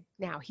fine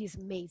now. He's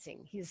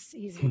amazing. He's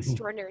an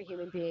extraordinary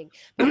human being.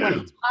 But what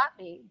it taught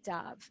me,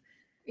 Dov,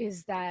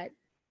 is that,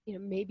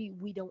 maybe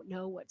we don't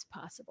know what's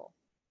possible.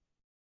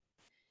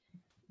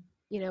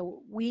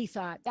 We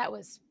thought that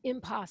was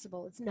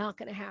impossible. It's not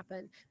going to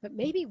happen. But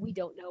maybe we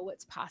don't know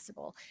what's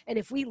possible. And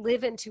if we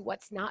live into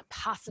what's not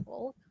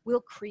possible,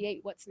 we'll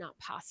create what's not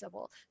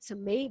possible. So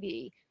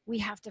maybe we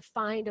have to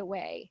find a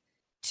way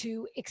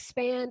to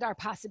expand our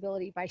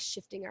possibility by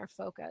shifting our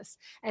focus.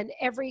 And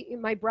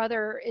my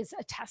brother is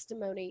a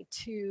testimony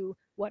to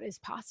what is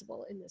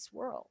possible in this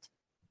world,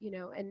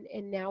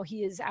 and now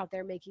he is out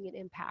there making an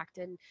impact,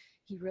 and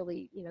he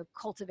really,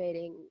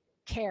 cultivating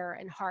care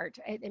and heart,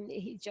 and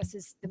he just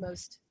is the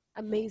most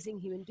amazing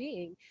human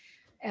being.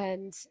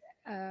 And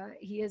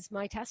he is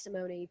my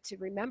testimony to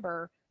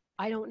remember,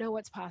 I don't know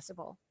what's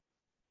possible.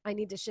 I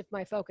need to shift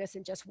my focus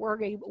and just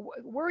worry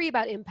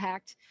about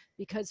impact,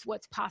 because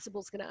what's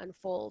possible is going to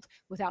unfold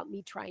without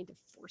me trying to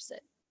force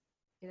it,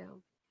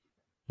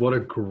 What a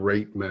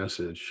great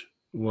message.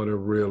 What a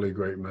really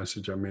great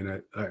message. I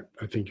mean,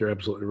 I think you're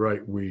absolutely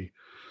right. We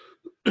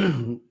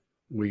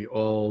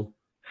all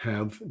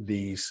have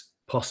these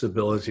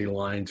possibility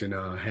lines in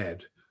our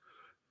head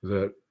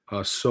that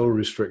are so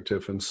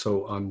restrictive and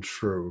so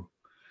untrue.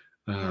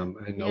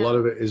 And a lot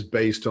of it is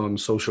based on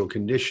social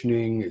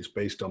conditioning. It's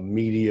based on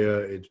media.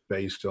 It's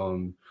based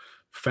on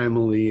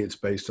family. It's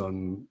based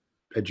on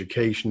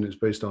education. It's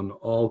based on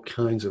all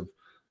kinds of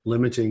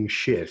limiting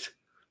shit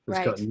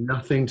that's got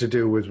nothing to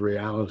do with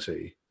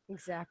reality.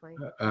 Exactly.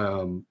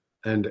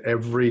 And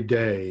every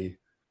day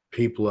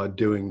people are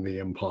doing the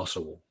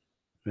impossible.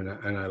 And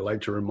I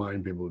like to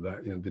remind people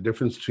that, the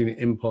difference between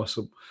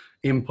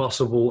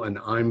impossible and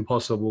I'm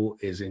possible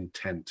is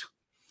intent.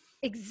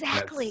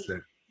 Exactly.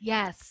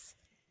 Yes.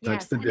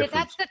 That's the difference.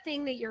 That's the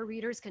thing that your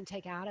readers can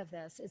take out of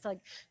this. It's like,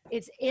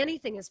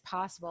 anything is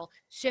possible.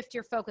 Shift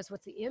your focus.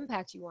 What's the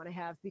impact you want to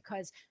have?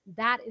 Because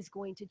that is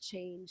going to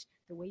change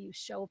the way you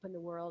show up in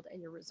the world,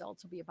 and your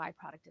results will be a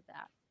byproduct of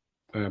that.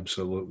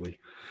 Absolutely.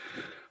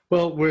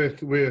 Well,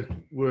 we're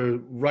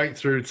right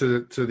through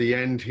to the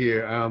end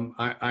here.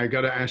 I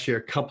got to ask you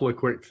a couple of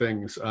quick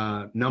things.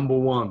 Number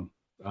one,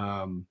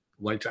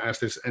 like to ask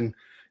this, and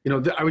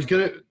I was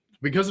gonna,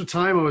 because of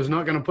time, I was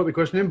not going to put the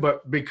question in,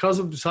 but because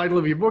of the title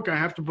of your book, I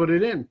have to put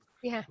it in.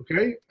 Yeah.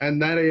 Okay.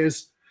 And that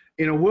is,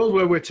 in a world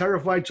where we're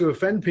terrified to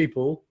offend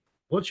people,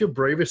 what's your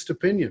bravest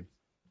opinion?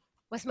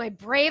 What's my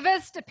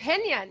bravest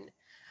opinion?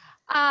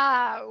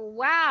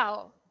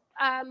 Wow.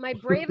 My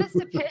bravest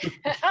opinion.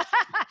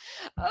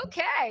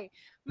 Okay.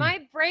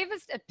 My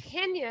bravest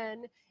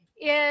opinion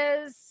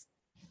is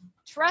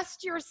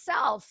trust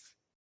yourself.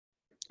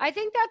 I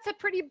think that's a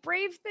pretty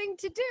brave thing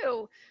to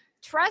do.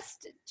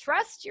 Trust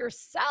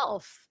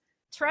yourself.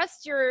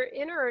 Trust your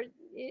inner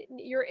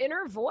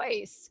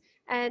voice,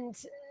 and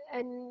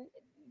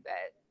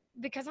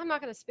because I'm not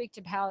going to speak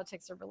to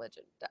politics or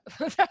religion.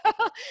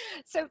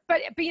 So,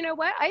 but you know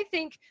what? I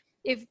think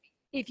if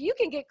you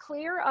can get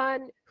clear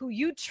on who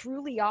you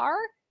truly are,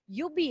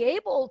 you'll be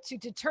able to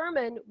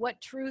determine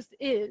what truth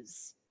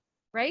is,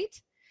 right?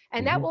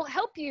 And that will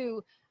help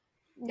you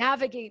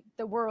navigate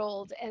the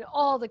world and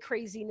all the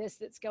craziness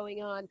that's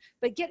going on,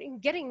 but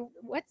getting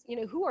what's,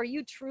 who are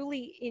you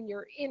truly in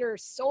your inner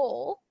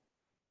soul?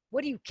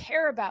 What do you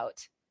care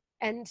about?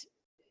 And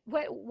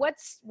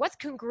what's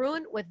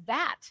congruent with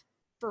that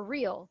for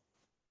real?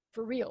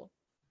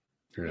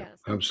 Yeah,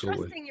 so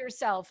absolutely. Trusting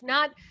yourself,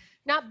 not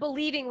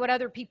believing what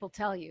other people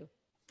tell you.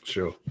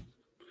 Sure.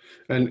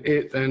 And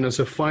as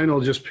a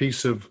final just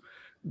piece of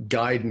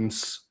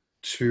guidance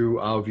to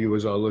our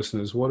viewers, our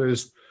listeners, what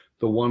is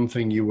the one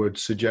thing you would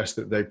suggest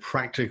that they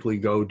practically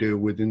go do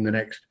within the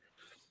next,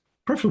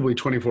 preferably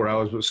 24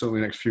 hours, but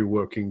certainly next few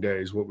working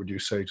days? What would you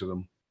say to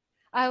them?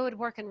 I would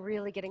work on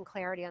really getting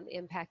clarity on the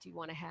impact you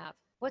want to have.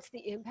 What's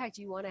the impact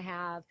you want to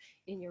have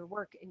in your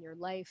work, in your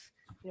life?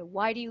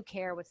 Why do you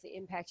care? What's the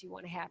impact you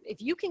want to have?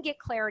 If you can get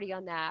clarity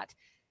on that,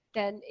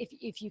 then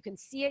if you can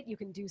see it, you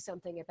can do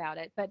something about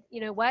it. But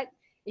you know what?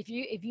 If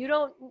you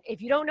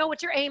don't know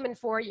what you're aiming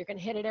for, you're going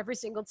to hit it every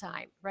single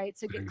time, right?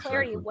 So get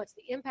clarity on what's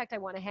the impact I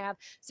want to have,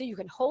 so you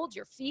can hold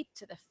your feet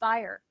to the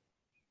fire.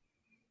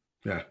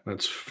 Yeah,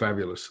 that's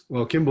fabulous.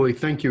 Well, Kimberly,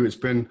 thank you. It's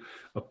been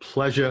a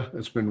pleasure.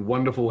 It's been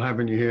wonderful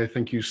having you here.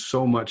 Thank you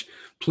so much.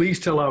 Please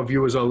tell our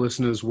viewers, our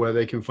listeners, where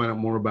they can find out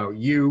more about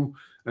you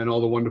and all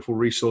the wonderful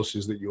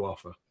resources that you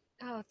offer.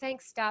 Oh,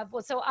 thanks, Stav.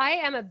 Well, so I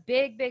am a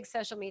big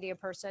social media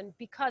person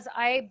because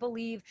I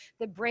believe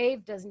that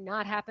brave does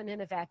not happen in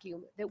a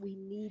vacuum, that we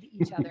need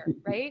each other,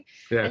 right?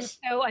 Yes.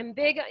 And so I'm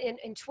big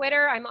in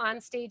Twitter. I'm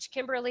OnStage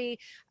Kimberly.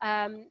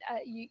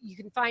 You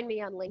can find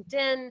me on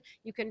LinkedIn.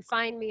 You can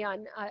find me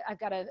on, I've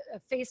got a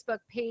Facebook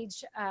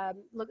page.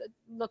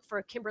 Look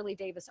for Kimberly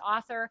Davis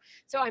Author.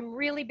 So I'm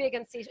really big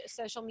on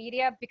social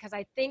media because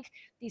I think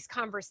these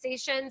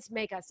conversations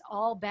make us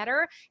all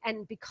better.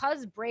 And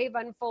because brave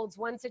unfolds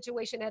one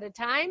situation at a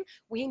time,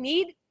 we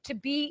need to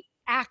be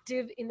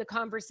active in the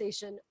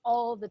conversation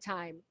all the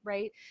time,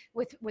 right?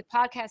 With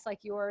podcasts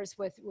like yours,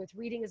 with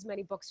reading as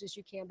many books as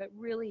you can, but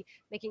really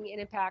making an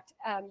impact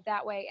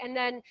that way. And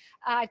then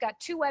I've got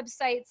two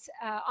websites,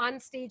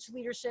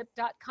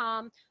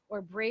 onstageleadership.com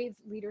or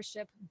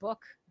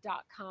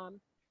braveleadershipbook.com.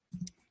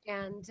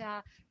 And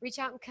reach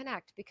out and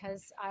connect,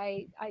 because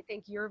I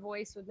think your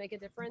voice would make a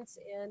difference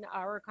in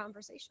our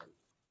conversation.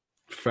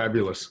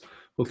 Fabulous.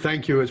 Well,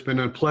 thank you. It's been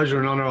a pleasure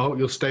and honor. I hope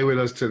you'll stay with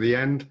us to the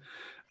end.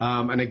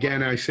 And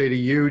again, I say to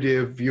you,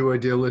 dear viewer,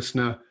 dear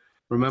listener,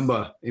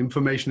 remember,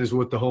 information is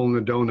worth the hole in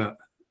the donut.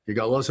 You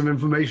got lots of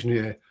information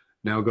here.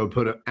 Now go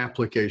put an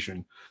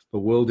application. The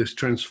world is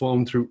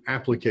transformed through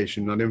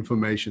application, not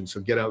information. So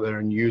get out there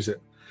and use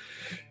it.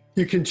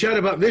 You can chat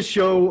about this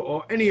show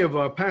or any of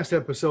our past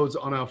episodes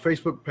on our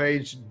Facebook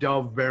page,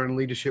 Dove Baron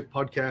Leadership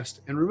Podcast.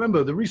 And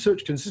remember, the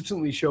research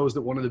consistently shows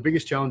that one of the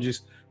biggest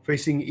challenges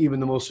facing even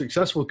the most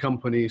successful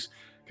companies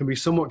can be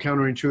somewhat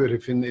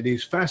counterintuitive, in that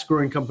these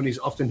fast-growing companies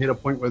often hit a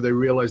point where they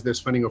realize they're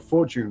spending a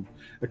fortune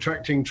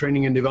attracting,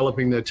 training, and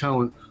developing their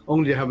talent,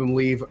 only to have them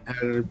leave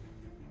at an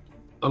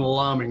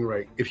alarming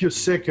rate. If you're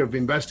sick of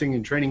investing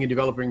in training and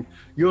developing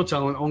your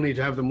talent only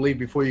to have them leave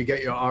before you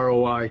get your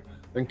ROI,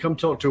 then come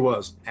talk to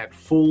us at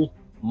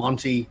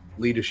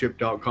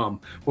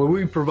fullmontyleadership.com, where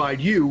we provide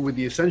you with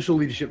the essential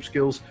leadership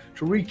skills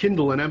to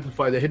rekindle and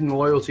amplify the hidden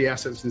loyalty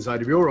assets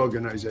inside of your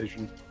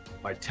organization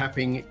by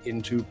tapping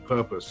into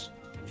purpose.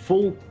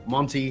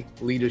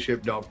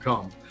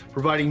 fullmontyleadership.com,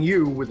 providing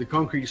you with the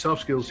concrete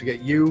soft skills to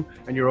get you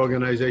and your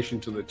organization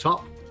to the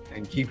top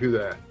and keep you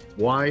there.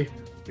 Why?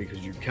 Because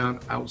you can't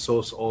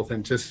outsource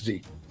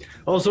authenticity.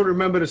 Also,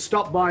 remember to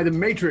stop by the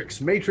Matrix,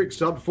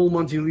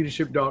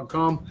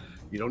 matrix.fullmontyleadership.com.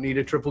 You don't need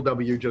a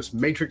W, just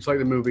matrix like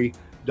the movie,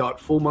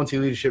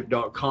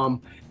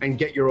 .fullmontyleadership.com, and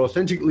get your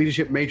authentic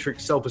leadership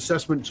matrix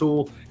self-assessment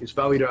tool. It's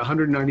valued at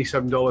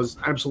 $197,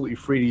 absolutely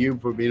free to you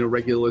for being a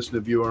regular listener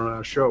viewer on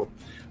our show.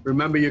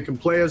 Remember, you can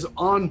play us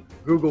on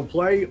Google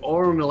Play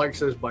or on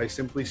Alexa by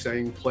simply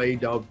saying play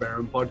Dove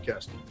Baron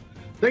Podcast.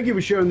 Thank you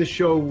for sharing this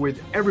show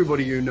with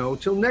everybody you know.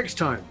 Till next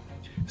time,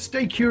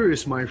 stay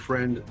curious, my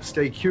friend.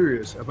 Stay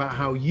curious about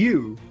how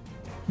you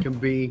can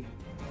be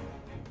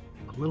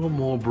a little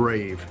more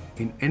brave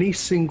in any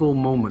single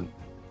moment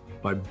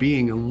by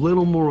being a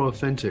little more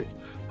authentic,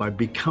 by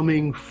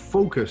becoming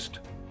focused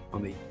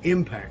on the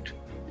impact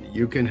that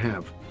you can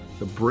have.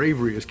 The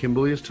bravery, as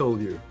Kimberly has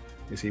told you,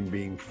 is in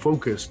being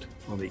focused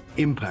on the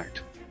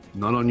impact,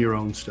 not on your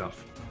own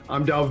stuff.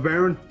 I'm Dove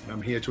Baron.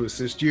 I'm here to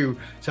assist you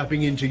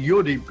tapping into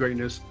your deep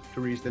greatness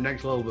to reach the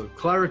next level of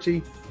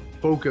clarity,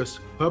 focus,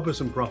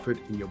 purpose, and profit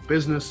in your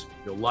business,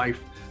 your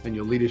life, and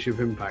your leadership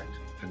impact.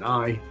 And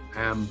I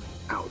am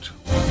out.